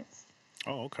 4 Points.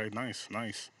 Oh, okay, nice.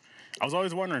 I was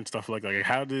always wondering stuff like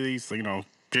how do these,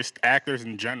 just actors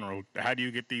in general, how do you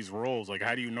get these roles? Like,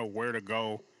 how do you know where to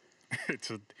go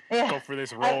to go for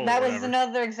this role? That was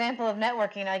another example of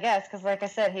networking, I guess, because like I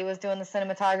said, he was doing the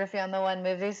cinematography on the one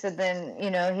movie, so then,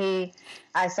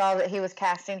 I saw that he was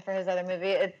casting for his other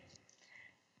movie.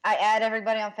 I add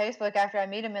everybody on Facebook after I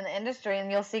meet them in the industry,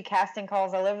 and you'll see casting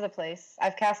calls all over the place.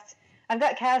 I've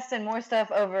got cast in more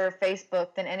stuff over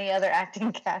Facebook than any other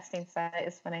acting casting site.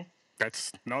 It's funny.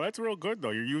 That's real good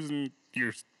though. You're using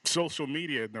your social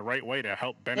media in the right way to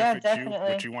help benefit you,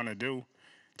 what you want to do,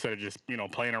 instead of just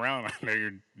playing around on there.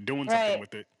 You're doing something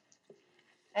with it.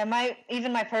 And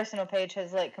even my personal page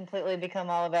has completely become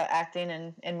all about acting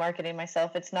and marketing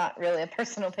myself. It's not really a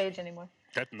personal page anymore.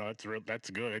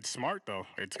 That's good. It's smart though.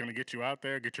 It's gonna get you out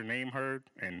there, get your name heard,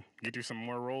 and get you some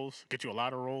more roles. Get you a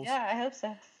lot of roles. Yeah, I hope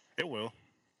so. It will.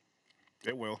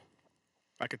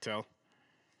 I could tell.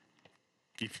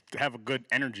 You have a good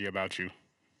energy about you.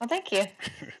 Well, thank you.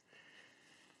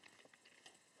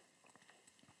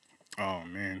 Oh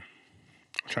man,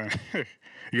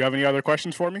 You have any other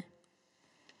questions for me?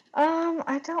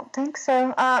 I don't think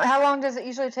so. How long does it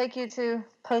usually take you to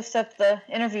post up the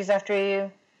interviews after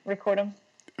you record them?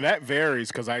 That varies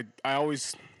because I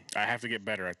have to get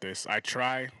better at this. I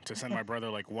try to send my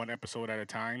brother one episode at a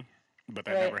time, but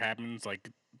that never happens.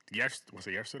 Was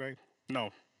it yesterday? No,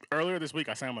 earlier this week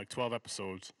I sent him 12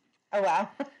 episodes. Oh wow!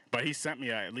 But he sent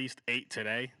me at least 8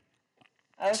 today.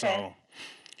 Okay.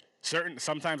 So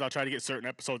sometimes I'll try to get certain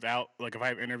episodes out. Like if I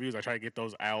have interviews, I try to get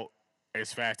those out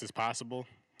as fast as possible.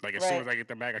 As soon as I get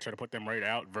them back, I try to put them right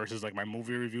out. Versus my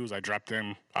movie reviews, I'll drop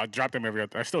them every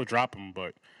other. I still drop them,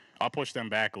 but I'll push them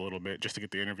back a little bit just to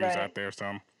get the interviews out there. So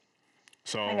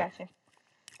I got you.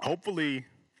 Hopefully,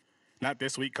 not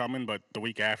this week coming, but the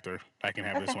week after, I can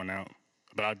have this one out.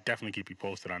 But I'll definitely keep you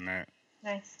posted on that.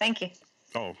 Nice, thank you.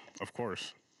 Oh, of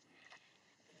course.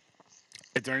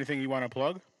 Is there anything you want to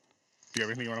plug? Do you have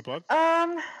anything you want to plug?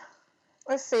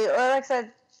 Let's see. Well, like I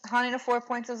said, Haunting of 4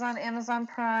 Points is on Amazon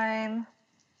Prime.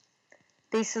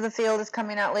 Beasts of the Field is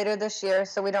coming out later this year,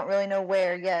 so we don't really know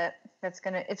where yet.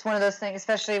 It's one of those things,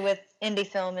 especially with indie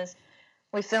film, is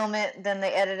we film it, then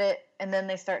they edit it, and then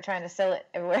they start trying to sell it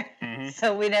everywhere. Mm-hmm.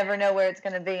 So we never know where it's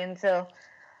going to be until.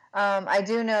 I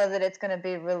do know that it's going to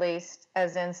be released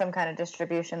as in some kind of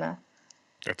distribution, though.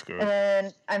 That's good. And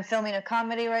then I'm filming a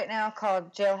comedy right now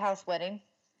called Jailhouse Wedding.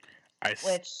 I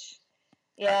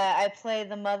play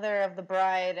the mother of the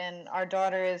bride, and our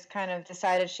daughter is kind of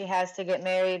decided she has to get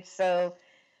married, so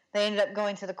they ended up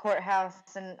going to the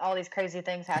courthouse, and all these crazy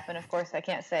things happen. Of course, I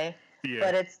can't say,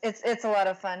 but it's a lot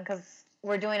of fun because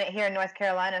we're doing it here in North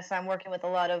Carolina, so I'm working with a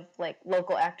lot of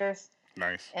local actors.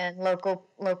 Nice. And local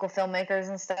filmmakers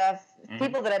and stuff. Mm-hmm.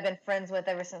 People that I've been friends with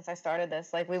ever since I started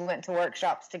this. We went to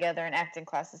workshops together and acting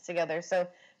classes together. So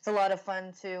it's a lot of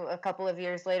fun to, a couple of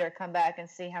years later, come back and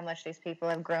see how much these people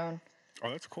have grown. Oh,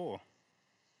 that's cool.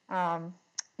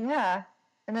 Yeah.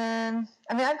 And then,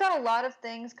 I've got a lot of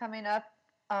things coming up,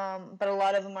 but a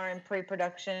lot of them are in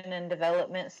pre-production and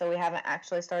development, so we haven't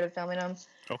actually started filming them.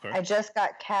 Okay. I just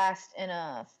got cast in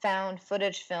a found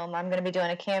footage film. I'm going to be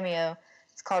doing a cameo.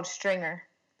 It's called Stringer.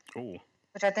 Ooh.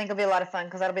 Which I think will be a lot of fun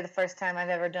because that'll be the first time I've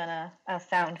ever done a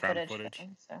found footage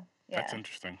film. So, yeah. That's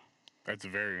interesting. That's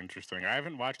very interesting. I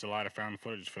haven't watched a lot of found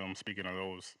footage films. Speaking of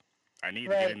those, I need to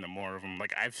get into more of them.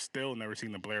 I've still never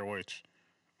seen the Blair Witch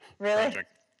Project.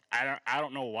 I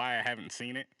don't know why I haven't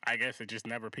seen it. I guess it just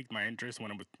never piqued my interest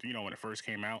when it was when it first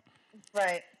came out.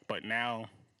 Right. But now,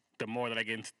 the more that I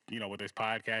get into, with this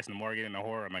podcast, and the more I get into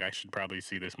horror, I'm I should probably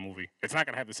see this movie. It's not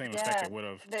gonna have the same effect it would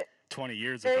have 20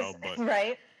 years ago, but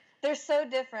right. They're so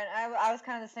different. I was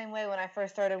kind of the same way when I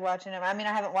first started watching them. I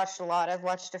haven't watched a lot. I've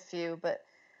watched a few, but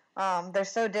they're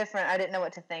so different. I didn't know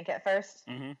what to think at first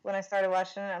when I started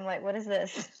watching it. I'm like, what is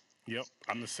this? Yep,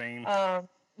 I'm the same.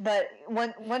 But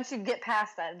once you get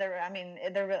past that,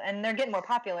 they're getting more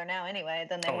popular now anyway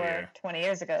than they were 20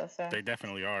 years ago. So they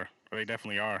definitely are.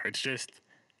 It's just,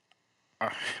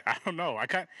 I don't know.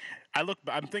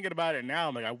 I'm thinking about it now.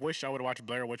 I'm I wish I would have watched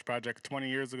Blair Witch Project 20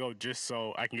 years ago just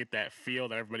so I can get that feel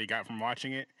that everybody got from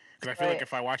watching it. Because I feel like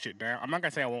if I watch it now, I'm not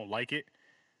gonna say I won't like it,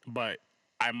 but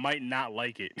I might not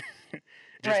like it.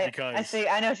 just right. because I see.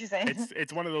 I know what you're saying.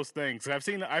 it's one of those things. I've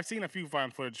seen a few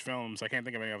found footage films. I can't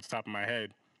think of any off the top of my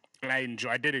head, and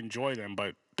I did enjoy them,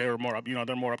 but they were more up.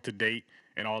 They're more up to date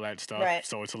and all that stuff. Right.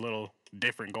 So it's a little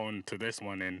different going to this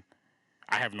one, and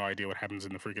I have no idea what happens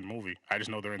in the freaking movie. I just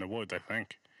know they're in the woods. I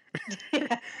think.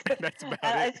 Yeah. That's about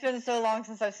it. It's been so long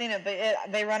since I've seen it, but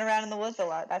they run around in the woods a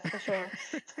lot. That's for sure.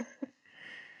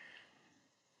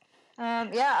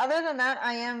 Yeah. Other than that,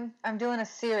 I'm doing a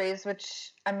series,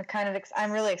 which I'm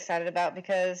really excited about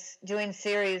because doing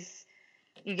series,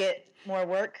 you get more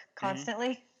work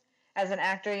constantly. As an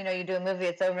actor, you do a movie,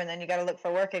 it's over, and then you got to look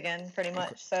for work again, pretty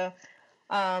much. Okay. So,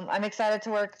 I'm excited to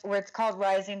work where it's called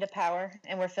Rising to Power,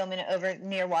 and we're filming it over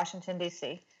near Washington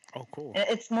D.C. Oh, cool. And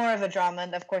it's more of a drama.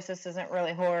 Of course, this isn't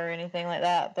really horror or anything like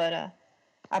that, but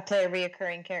I play a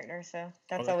reoccurring character, so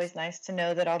that's always nice to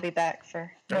know that I'll be back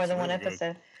for more than one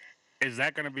episode. Is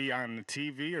that going to be on the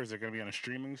TV, or is it going to be on a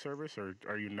streaming service, or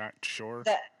are you not sure?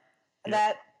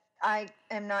 That I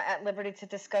am not at liberty to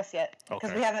discuss yet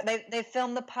because we haven't. They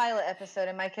filmed the pilot episode,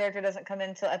 and my character doesn't come in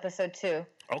until episode 2.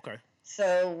 Okay.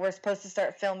 So we're supposed to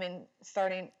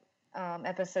starting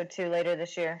episode 2 later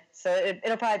this year. So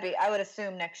it'll probably be, I would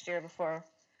assume, next year before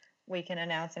we can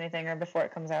announce anything, or before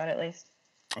it comes out at least.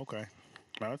 Okay.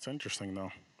 Well, that's interesting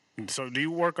though. So do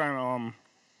you work on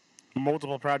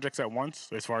multiple projects at once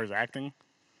as far as acting?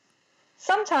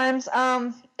 Sometimes.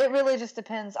 It really just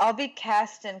depends. I'll be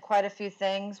cast in quite a few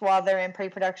things while they're in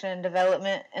pre-production and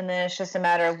development, and then it's just a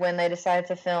matter of when they decide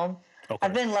to film. Okay.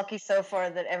 I've been lucky so far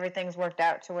that everything's worked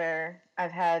out to where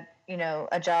I've had,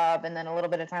 a job and then a little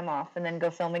bit of time off and then go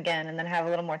film again and then have a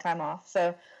little more time off.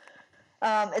 So,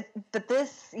 but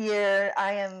this year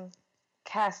I am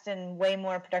cast in way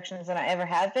more productions than I ever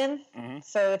have been. Mm-hmm.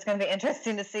 So it's going to be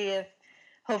interesting to see if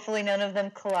hopefully none of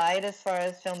them collide as far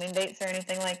as filming dates or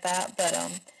anything like that. But,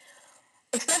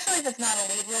 especially if it's not a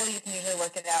lead role, you can usually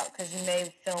work it out because you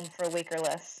may film for a week or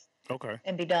less. Okay.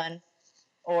 And be done.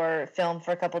 Or film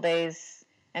for a couple days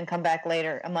and come back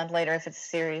later, a month later, if it's a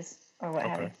series or what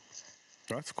have you.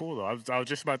 That's cool, though. I was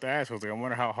just about to ask. I was like, I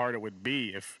wonder how hard it would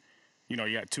be if, you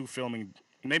got 2 filming,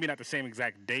 maybe not the same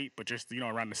exact date, but just,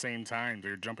 around the same time.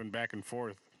 They're jumping back and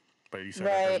forth. But you said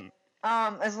right.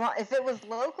 If it was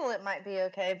local, it might be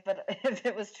okay. But if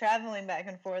it was traveling back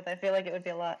and forth, I feel like it would be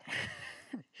a lot.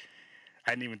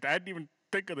 I didn't even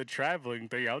think of the traveling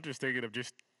thing. I was just thinking of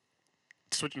just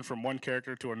switching from one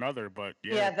character to another, but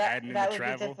that would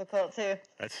be difficult too.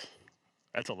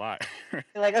 That's a lot. You're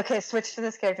like, okay, switch to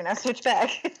this character, now switch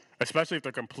back. Especially if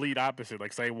they're complete opposite.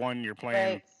 Like say one you're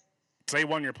playing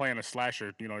a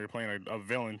slasher, you're playing a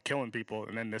villain killing people,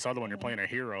 and then this other one you're playing a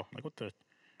hero. Like what the,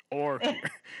 or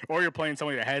you're playing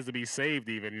somebody that has to be saved.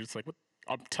 Even you're just like, what?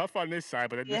 I'm tough on this side,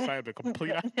 but then this side the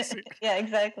complete opposite. Yeah,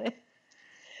 exactly.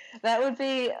 That would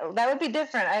be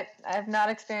different. I have not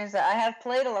experienced that. I have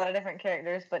played a lot of different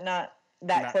characters, but not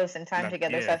close in time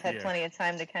together. So I've had plenty of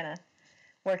time to kind of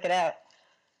work it out.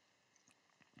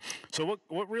 So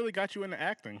what really got you into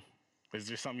acting? Is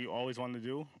there something you always wanted to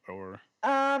do, or?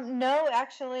 No,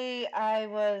 actually, I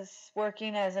was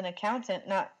working as an accountant,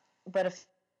 but a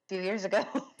few years ago.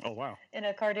 Oh wow! In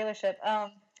a car dealership.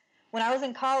 When I was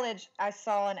in college, I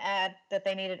saw an ad that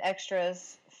they needed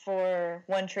extras for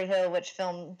One Tree Hill, which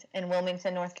filmed in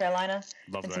Wilmington, North Carolina.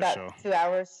 It's about show. 2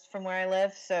 hours from where I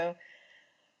live. So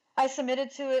I submitted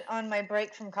to it on my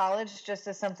break from college just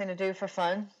as something to do for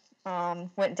fun.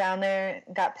 Went down there,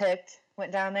 got picked,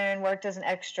 went down there and worked as an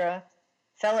extra.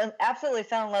 Absolutely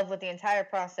fell in love with the entire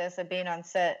process of being on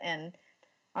set. And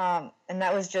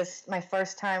that was just, my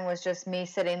first time was just me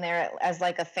sitting there as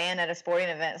like a fan at a sporting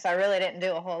event. So I really didn't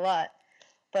do a whole lot.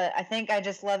 But I think I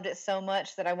just loved it so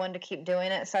much that I wanted to keep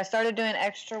doing it. So I started doing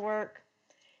extra work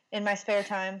in my spare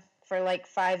time for like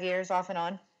 5 years off and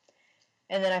on.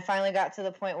 And then I finally got to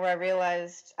the point where I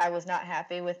realized I was not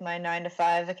happy with my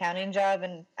 9-to-5 accounting job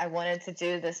and I wanted to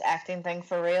do this acting thing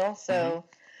for real. So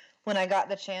when I got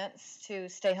the chance to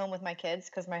stay home with my kids,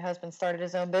 because my husband started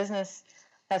his own business,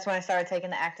 that's when I started taking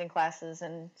the acting classes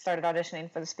and started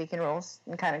auditioning for the speaking roles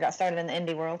and kind of got started in the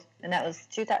indie world. And that was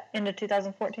into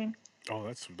 2014. Oh,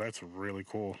 that's really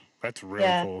cool. That's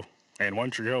really cool. And One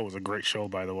Tree Hill was a great show,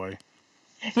 by the way.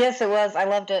 Yes, it was. I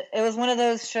loved it. It was one of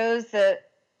those shows that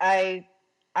I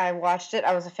watched it.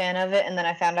 I was a fan of it, and then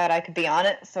I found out I could be on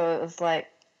it, so it was like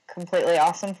completely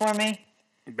awesome for me.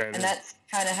 That's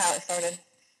kind of how it started.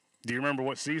 Do you remember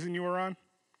what season you were on?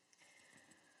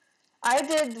 I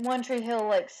did One Tree Hill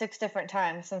like 6 different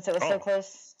times since it was so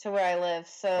close to where I live.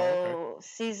 So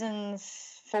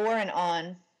seasons 4 and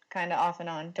on. Kind of off and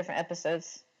on, different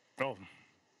episodes. Oh,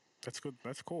 that's good.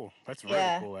 That's cool. That's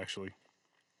really cool, actually.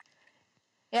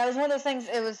 Yeah, it was one of those things.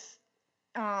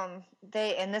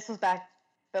 and this was back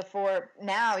before.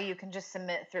 Now you can just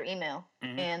submit through email,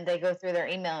 and they go through their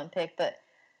email and pick. But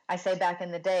I say back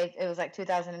in the day, it was like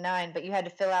 2009. But you had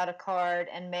to fill out a card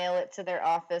and mail it to their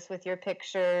office with your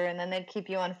picture, and then they'd keep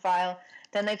you on file.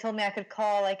 Then they told me I could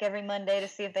call like every Monday to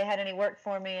see if they had any work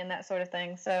for me and that sort of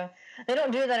thing. So they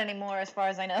don't do that anymore, as far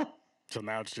as I know. So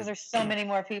now it's Because just there's so many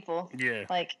more people, yeah.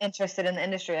 like interested in the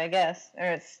industry, I guess, or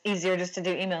it's easier just to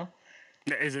do email.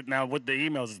 Is it now with the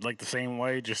emails? Is it like the same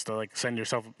way, just to like send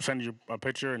you a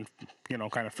picture and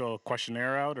kind of fill a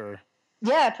questionnaire out, or?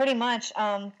 Yeah, pretty much.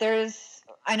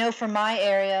 I know from my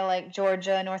area, like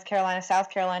Georgia, North Carolina, South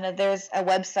Carolina, there's a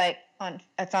website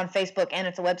it's on Facebook, and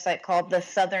it's a website called the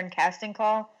Southern Casting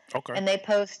Call. Okay. And they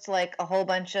post like a whole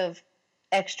bunch of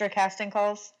extra casting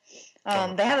calls.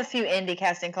 They have a few indie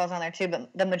casting calls on there too,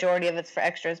 but the majority of it's for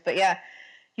extras. But yeah,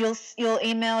 you'll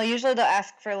email. Usually they'll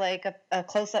ask for like a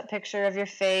close-up picture of your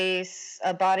face,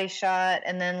 a body shot,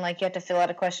 and then like you have to fill out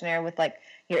a questionnaire with like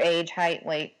your age, height,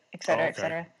 weight, etc.,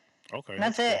 etc. Okay. And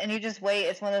that's it. Cool. And you just wait.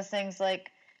 It's one of those things like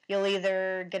you'll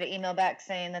either get an email back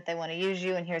saying that they want to use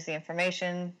you and here's the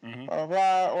information, blah, blah,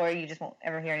 blah, or you just won't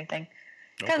ever hear anything.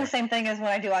 Kind of the same thing as when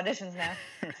I do auditions now.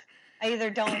 I either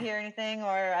don't hear anything or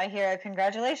I hear,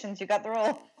 congratulations, you got the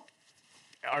role.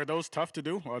 Are those tough to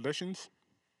do, auditions?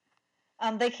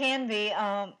 They can be.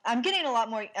 I'm getting a lot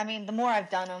more. I mean, the more I've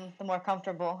done them, the more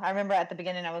comfortable. I remember at the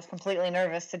beginning I was completely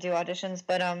nervous to do auditions,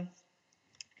 but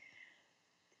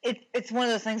it's one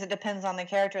of those things that depends on the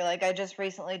character. Like I just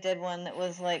recently did one that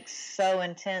was like so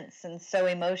intense and so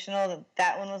emotional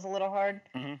that one was a little hard.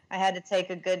 I had to take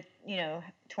a good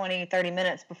 20, 30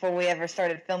 minutes before we ever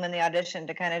started filming the audition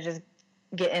to kind of just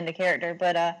get into character.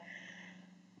 But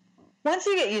once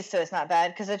you get used to it, it's not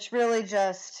bad because it's really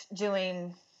just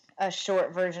doing a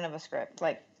short version of a script,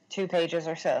 like 2 pages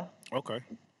or so. Okay.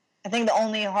 I think the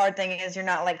only hard thing is you're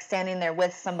not like standing there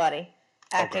with somebody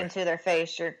acting to their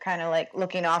face. You're kind of like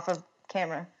looking off of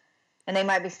camera, and they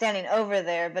might be standing over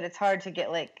there, but it's hard to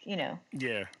get like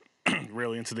Yeah,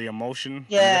 really into the emotion.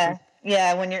 Yeah,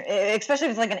 when you're, especially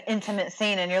if it's like an intimate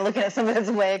scene and you're looking at somebody that's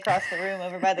way across the room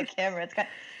over by the camera. It's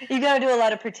you got to do a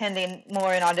lot of pretending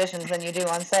more in auditions than you do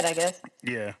on set, I guess.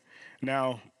 Yeah.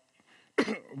 Now,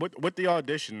 with the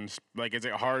auditions, like, is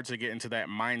it hard to get into that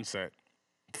mindset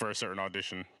for a certain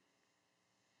audition?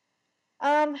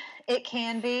 It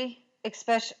can be,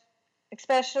 especially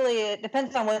it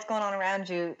depends on what's going on around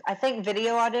you. I think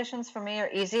video auditions for me are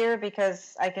easier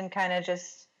because I can kind of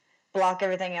just block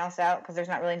everything else out because there's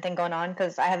not really anything going on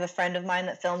because I have a friend of mine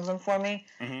that films them for me.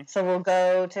 So we'll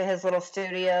go to his little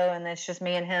studio and it's just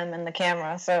me and him and the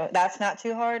camera. So that's not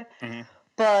too hard.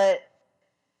 But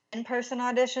in-person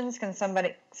auditions can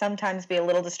sometimes be a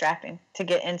little distracting to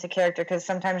get into character because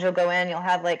sometimes you'll go in, you'll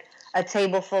have like a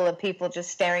table full of people just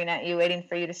staring at you, waiting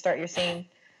for you to start your scene.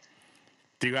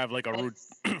 Do you have like a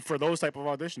for those type of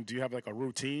auditions? Do you have like a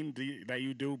routine that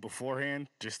you do beforehand,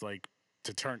 just like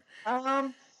to turn?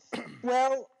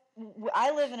 Well,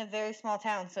 I live in a very small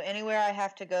town, so anywhere I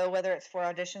have to go, whether it's for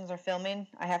auditions or filming,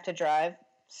 I have to drive.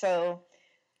 So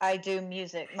I do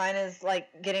music. Mine is like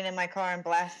getting in my car and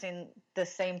blasting the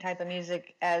same type of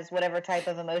music as whatever type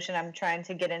of emotion I'm trying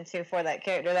to get into for that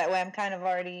character. That way I'm kind of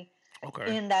already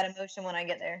in that emotion when I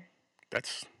get there.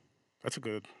 That's a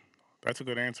good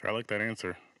answer. I like that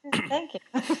answer. Thank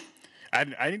you.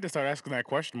 I need to start asking that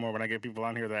question more when I get people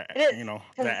on here that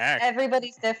that act.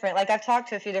 Everybody's different. Like I've talked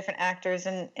to a few different actors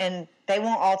and they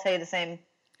won't all tell you the same.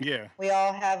 Yeah. We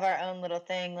all have our own little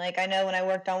thing. Like I know when I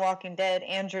worked on Walking Dead,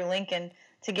 Andrew Lincoln,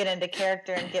 to get into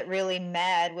character and get really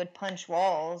mad, would punch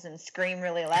walls and scream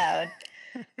really loud.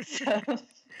 So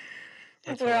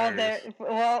we're all there.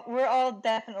 Well, we're all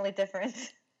definitely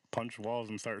different. Punch walls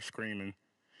and start screaming.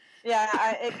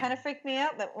 Yeah, it kind of freaked me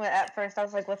out that at first I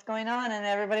was like, what's going on? And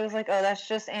everybody was like, oh, that's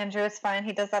just Andrew. It's fine.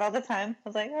 He does that all the time. I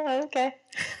was like, oh, okay.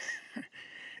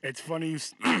 It's funny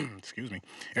excuse me.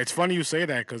 It's funny you say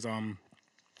that because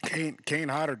Kane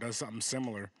Hodder does something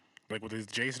similar. Like with his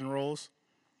Jason roles,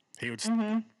 he would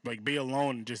like be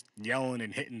alone and just yelling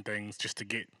and hitting things just to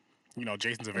get,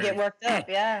 Jason's a very... Get worked up,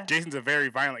 yeah. Jason's a very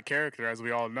violent character, as we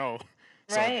all know.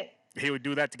 So, right. He would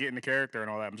do that to get into character and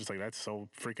all that. I'm just like, that's so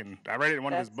freaking... I read it in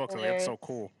one of his books. Like, that's so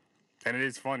cool. And it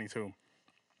is funny, too.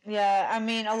 Yeah, I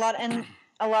mean, a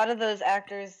lot of those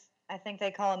actors, I think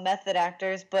they call them method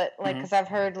actors, but, like, because I've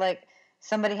heard, like,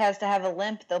 somebody has to have a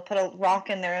limp, they'll put a rock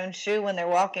in their own shoe when they're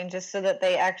walking just so that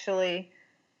they actually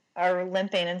are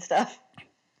limping and stuff.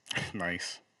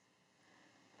 Nice.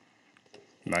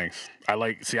 I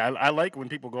like when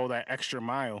people go that extra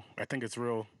mile. I think it's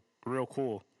real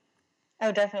cool.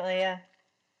 Oh, definitely, yeah.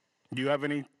 Do you have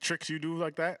any tricks you do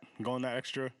like that? Going that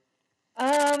extra?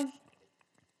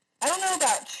 I don't know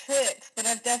about tricks, but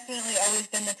I've definitely always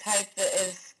been the type that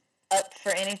is up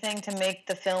for anything to make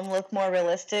the film look more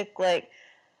realistic. Like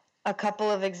a couple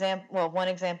of one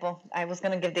example. I was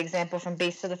going to give the example from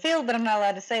Beasts of the Field, but I'm not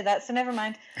allowed to say that, so never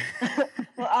mind.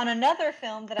 Well, on another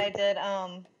film that I did,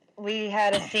 we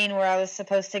had a scene where I was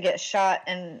supposed to get shot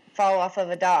and fall off of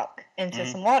a dock into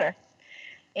some water.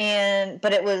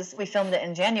 But we filmed it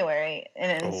in January,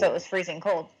 and so it was freezing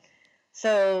cold.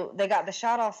 So they got the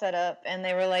shot all set up, and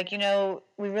they were like,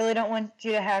 we really don't want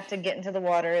you to have to get into the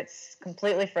water. It's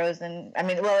completely frozen. I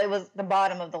mean, well, it was the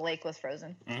bottom of the lake was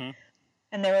frozen. Mm-hmm.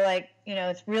 And they were like,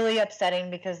 it's really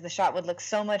upsetting because the shot would look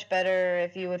so much better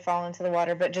if you would fall into the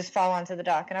water, but just fall onto the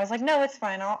dock. And I was like, no, it's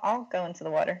fine. I'll go into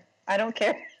the water. I don't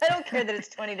care. I don't care that it's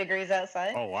 20 degrees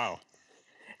outside. Oh, wow.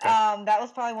 That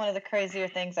was probably one of the crazier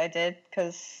things I did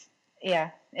because,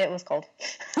 yeah, it was cold.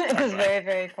 It was very,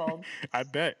 very cold. I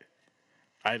bet.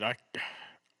 I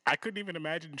couldn't even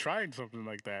imagine trying something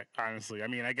like that, honestly. I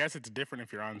mean, I guess it's different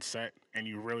if you're on set and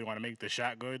you really want to make the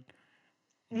shot good.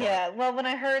 Yeah, well, when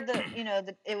I heard that,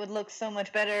 that it would look so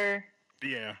much better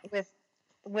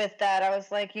with that, I was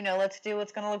like, let's do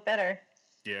what's going to look better.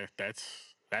 Yeah,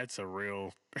 that's a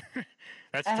real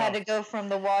I had to go from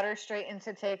the water straight in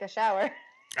to take a shower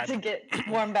to get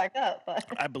warmed back up. But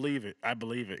I believe it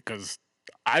because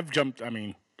I've jumped,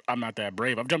 I'm not that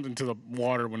brave. I've jumped into the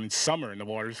water when it's summer and the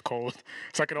water's cold.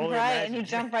 So I can only imagine. Right, and you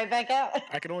jump right back out.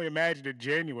 I can only imagine in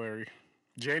January.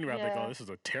 I'm like, oh, this is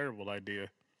a terrible idea.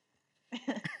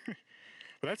 But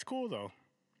that's cool, though.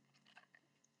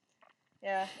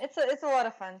 Yeah, it's a lot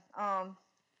of fun.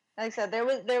 Like I said,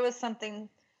 there was something,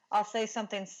 I'll say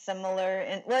something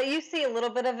similar. Well, you see a little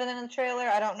bit of it in the trailer.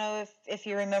 I don't know if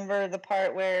you remember the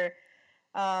part where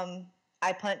I'm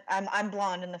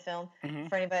blonde in the film,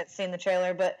 for anybody that's seen the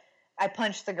trailer, but I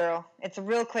punched the girl. It's a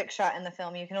real quick shot in the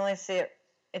film. You can only see it.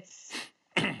 It's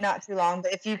not too long,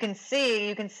 but if you can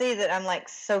see that I'm like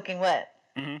soaking wet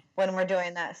when we're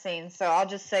doing that scene. So I'll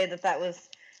just say that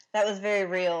was very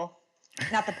real.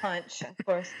 Not the punch, of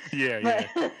course. Yeah.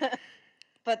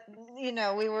 But we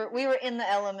were in the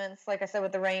elements, like I said,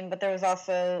 with the rain, but there was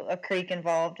also a creek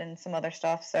involved and some other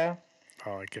stuff. So.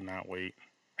 Oh, I cannot wait.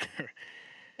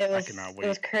 It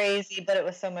was crazy, but it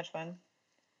was so much fun.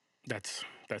 That's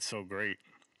so great.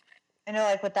 I know,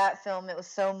 like with that film, it was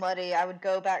so muddy. I would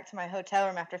go back to my hotel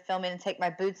room after filming and take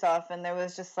my boots off, and there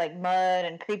was just like mud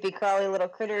and creepy, crawly little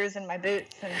critters in my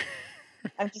boots, and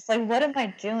I'm just like, what am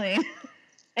I doing?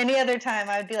 Any other time,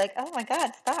 I would be like, oh my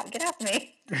God, stop, get off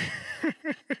me.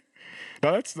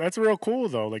 No, that's real cool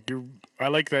though. Like I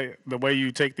like that the way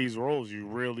you take these roles. You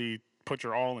really put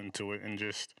your all into it and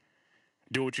just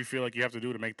do what you feel like you have to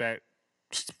do to make that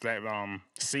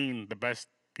scene the best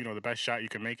shot you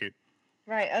can make it.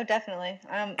 Right. Oh, definitely.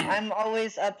 I'm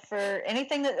always up for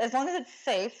anything that, as long as it's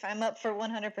safe, I'm up for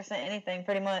 100% anything,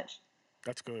 pretty much.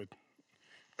 That's good.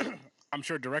 I'm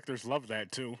sure directors love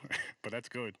that too, but that's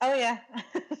good. Oh yeah,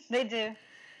 they do.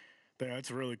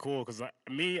 That's really cool because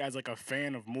me, as like a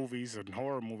fan of movies and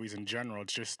horror movies in general,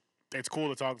 it's cool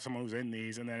to talk to someone who's in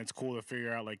these, and then it's cool to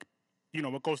figure out like,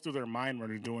 what goes through their mind when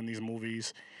they're doing these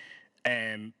movies,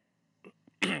 and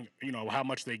how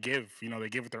much they give. They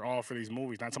give it their all for these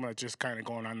movies. Not someone that's just kind of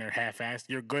going on there half-assed.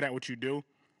 You're good at what you do,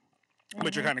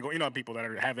 but you're kind of going. People that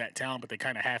have that talent, but they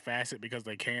kind of half-ass it because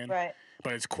they can. Right.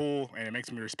 But it's cool, and it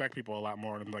makes me respect people a lot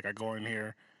more. And I'm like, I go in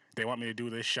here, they want me to do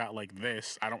this shot like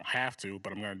this. I don't have to,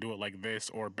 but I'm going to do it like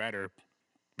this or better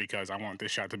because I want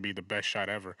this shot to be the best shot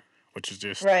ever, which is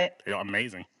just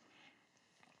amazing.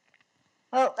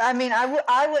 Well, I mean,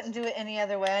 I wouldn't do it any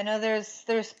other way. I know there's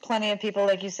plenty of people,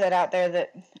 like you said, out there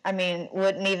that,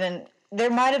 wouldn't even...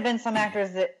 There might have been some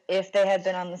actors that if they had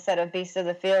been on the set of Beasts of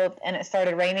the Field and it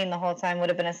started raining the whole time would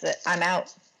have been I'm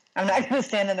out. I'm not going to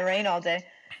stand in the rain all day.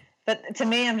 But to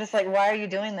me, I'm just like, why are you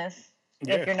doing this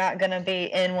if you're not going to be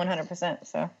in 100%?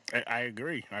 So I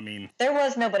agree. There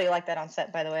was nobody like that on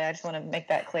set, by the way. I just want to make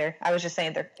that clear. I was just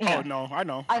saying there. Oh, no, I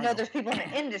know. I know there's people in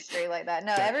the industry like that.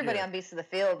 No, everybody on Beasts of the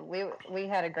Field, we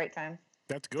had a great time.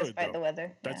 That's good. Despite the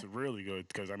weather. That's really good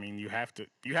because you have to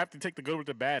take the good with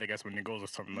the bad, I guess, when it goes with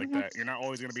something like that. You're not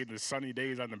always going to be in the sunny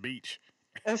days on the beach.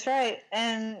 That's right.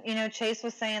 And Chase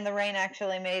was saying the rain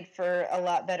actually made for a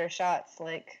lot better shots.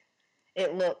 Like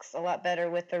it looks a lot better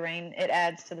with the rain. It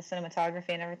adds to the cinematography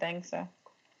and everything. So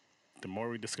the more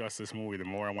we discuss this movie, the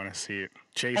more I want to see it.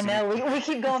 Chase. I know we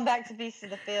keep going back to Beasts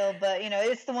of the Field, but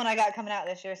it's the one I got coming out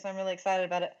this year, so I'm really excited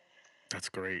about it. That's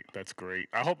great.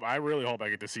 I really hope I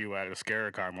get to see you at a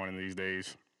Scaricon one of these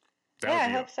days. I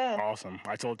hope so. Awesome.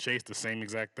 I told Chase the same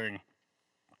exact thing.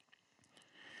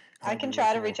 I can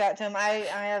try to reach out to him. I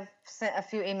have sent a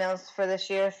few emails for this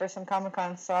year for some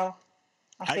Comic-Con, so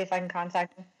I'll see if I can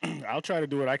contact him. I'll try to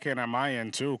do what I can on my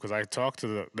end too, because I talked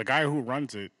to the guy who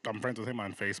runs it. I'm friends with him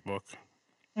on Facebook,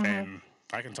 and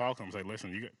I can talk to him. Say,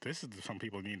 listen, this is some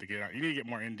people need to get out. You need to get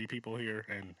more indie people here,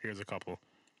 and here's a couple.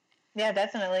 Yeah,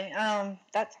 definitely.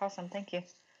 That's awesome. Thank you.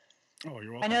 Oh,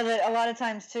 you're welcome. I know that a lot of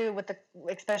times too,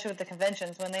 especially with the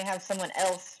conventions, when they have someone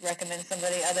else recommend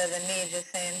somebody other than me,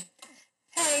 just saying,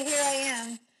 "Hey, here I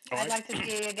am. I'd like to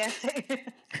be a guest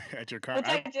at your con." Which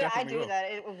I do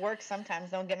that. It works sometimes.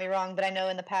 Don't get me wrong, but I know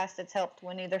in the past it's helped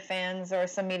when either fans or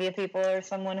some media people or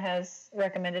someone has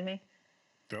recommended me.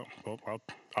 So, well,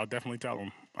 I'll definitely tell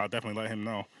him. I'll definitely let him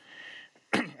know.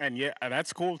 And yeah,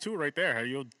 that's cool too, right there. How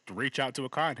you'll reach out to a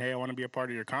con. Hey, I want to be a part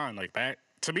of your con. Like that.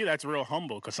 To me, that's real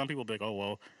humble, because some people be like, oh,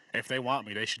 well, if they want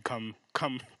me, they should come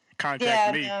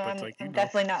contact me. No, But it's like, I'm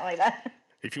definitely not like that.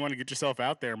 If you want to get yourself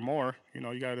out there more, you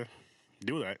got to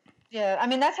do that. Yeah, I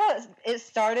mean, that's how it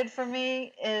started for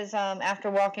me, is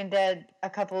after Walking Dead, a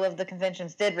couple of the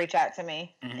conventions did reach out to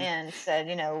me and said,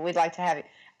 we'd like to have you.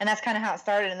 And that's kind of how it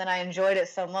started, and then I enjoyed it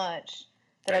so much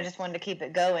that I just wanted to keep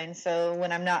it going. So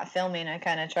when I'm not filming, I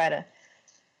kind of try to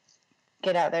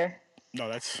get out there. No,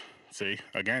 that's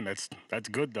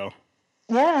good, though.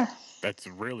 Yeah. That's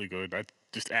really good. That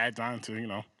just adds on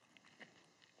to,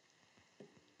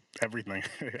 everything.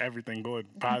 Everything good,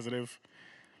 positive.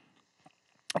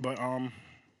 But, I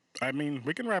mean,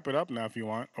 we can wrap it up now if you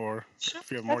want, or if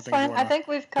you have more things you want to I think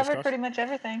we've covered discuss. pretty much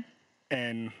everything.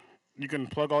 And you can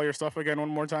plug all your stuff again one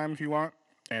more time if you want.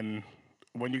 And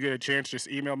when you get a chance, just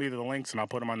email me the links, and I'll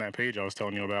put them on that page I was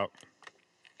telling you about.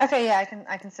 Okay, yeah,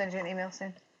 I can send you an email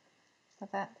soon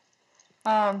about that.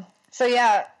 So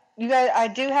yeah, you guys, I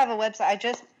do have a website. I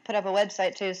just put up a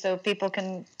website too, so people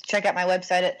can check out my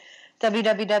website at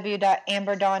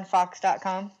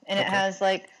www.amberdawnfox.com, and it has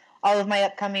like all of my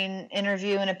upcoming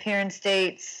interview and appearance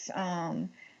dates.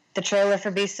 The trailer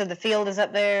for Beasts of the Field is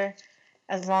up there,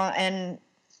 and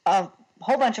a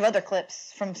whole bunch of other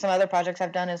clips from some other projects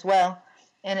I've done as well.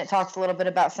 And it talks a little bit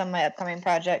about some of my upcoming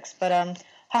projects. But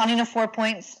Haunting of 4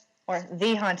 Points, or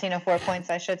The Haunting of 4 Points,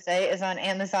 I should say, is on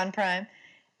Amazon Prime.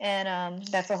 And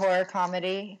that's a horror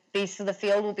comedy. Beasts of the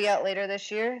Field will be out later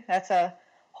this year. That's a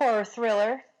horror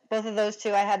thriller. Both of those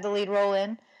two I had the lead role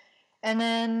in. And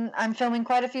then I'm filming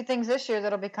quite a few things this year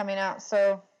that'll be coming out.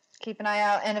 So keep an eye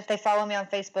out. And if they follow me on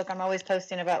Facebook, I'm always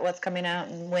posting about what's coming out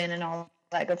and when and all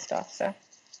that good stuff. So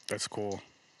that's cool.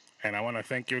 And I want to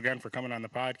thank you again for coming on the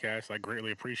podcast. I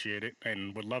greatly appreciate it,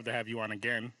 and would love to have you on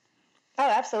again. Oh,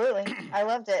 absolutely. I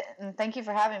loved it. And thank you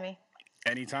for having me.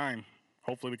 Anytime.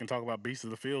 Hopefully we can talk about Beasts of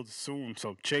the Field soon.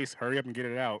 So, Chase, hurry up and get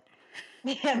it out.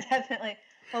 Yeah, definitely.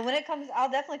 Well, when it comes,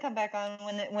 I'll definitely come back on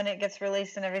when it gets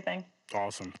released and everything.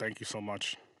 Awesome. Thank you so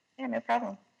much. Yeah, no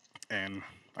problem. And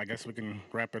I guess we can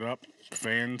wrap it up.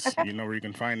 Fans, You know where you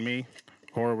can find me.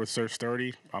 Horror with Sir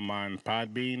Sturdy. I'm on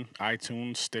Podbean,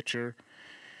 iTunes, Stitcher.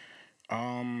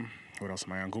 What else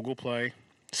am I on? Google Play,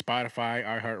 Spotify,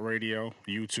 iHeartRadio,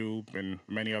 YouTube, and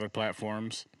many other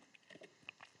platforms.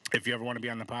 If you ever want to be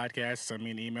on the podcast, send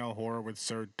me an email,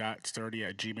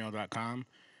 horrorwithsir.sturdy@gmail.com.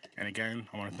 And again,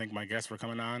 I want to thank my guests for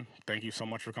coming on. Thank you so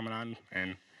much for coming on,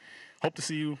 and hope to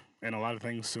see you in a lot of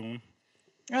things soon.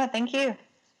 Oh, thank you.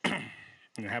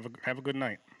 And have a good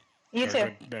night. You too. A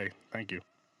good day. Thank you.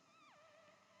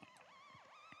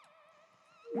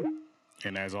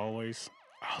 And as always,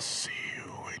 I'll see you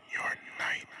in your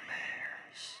night.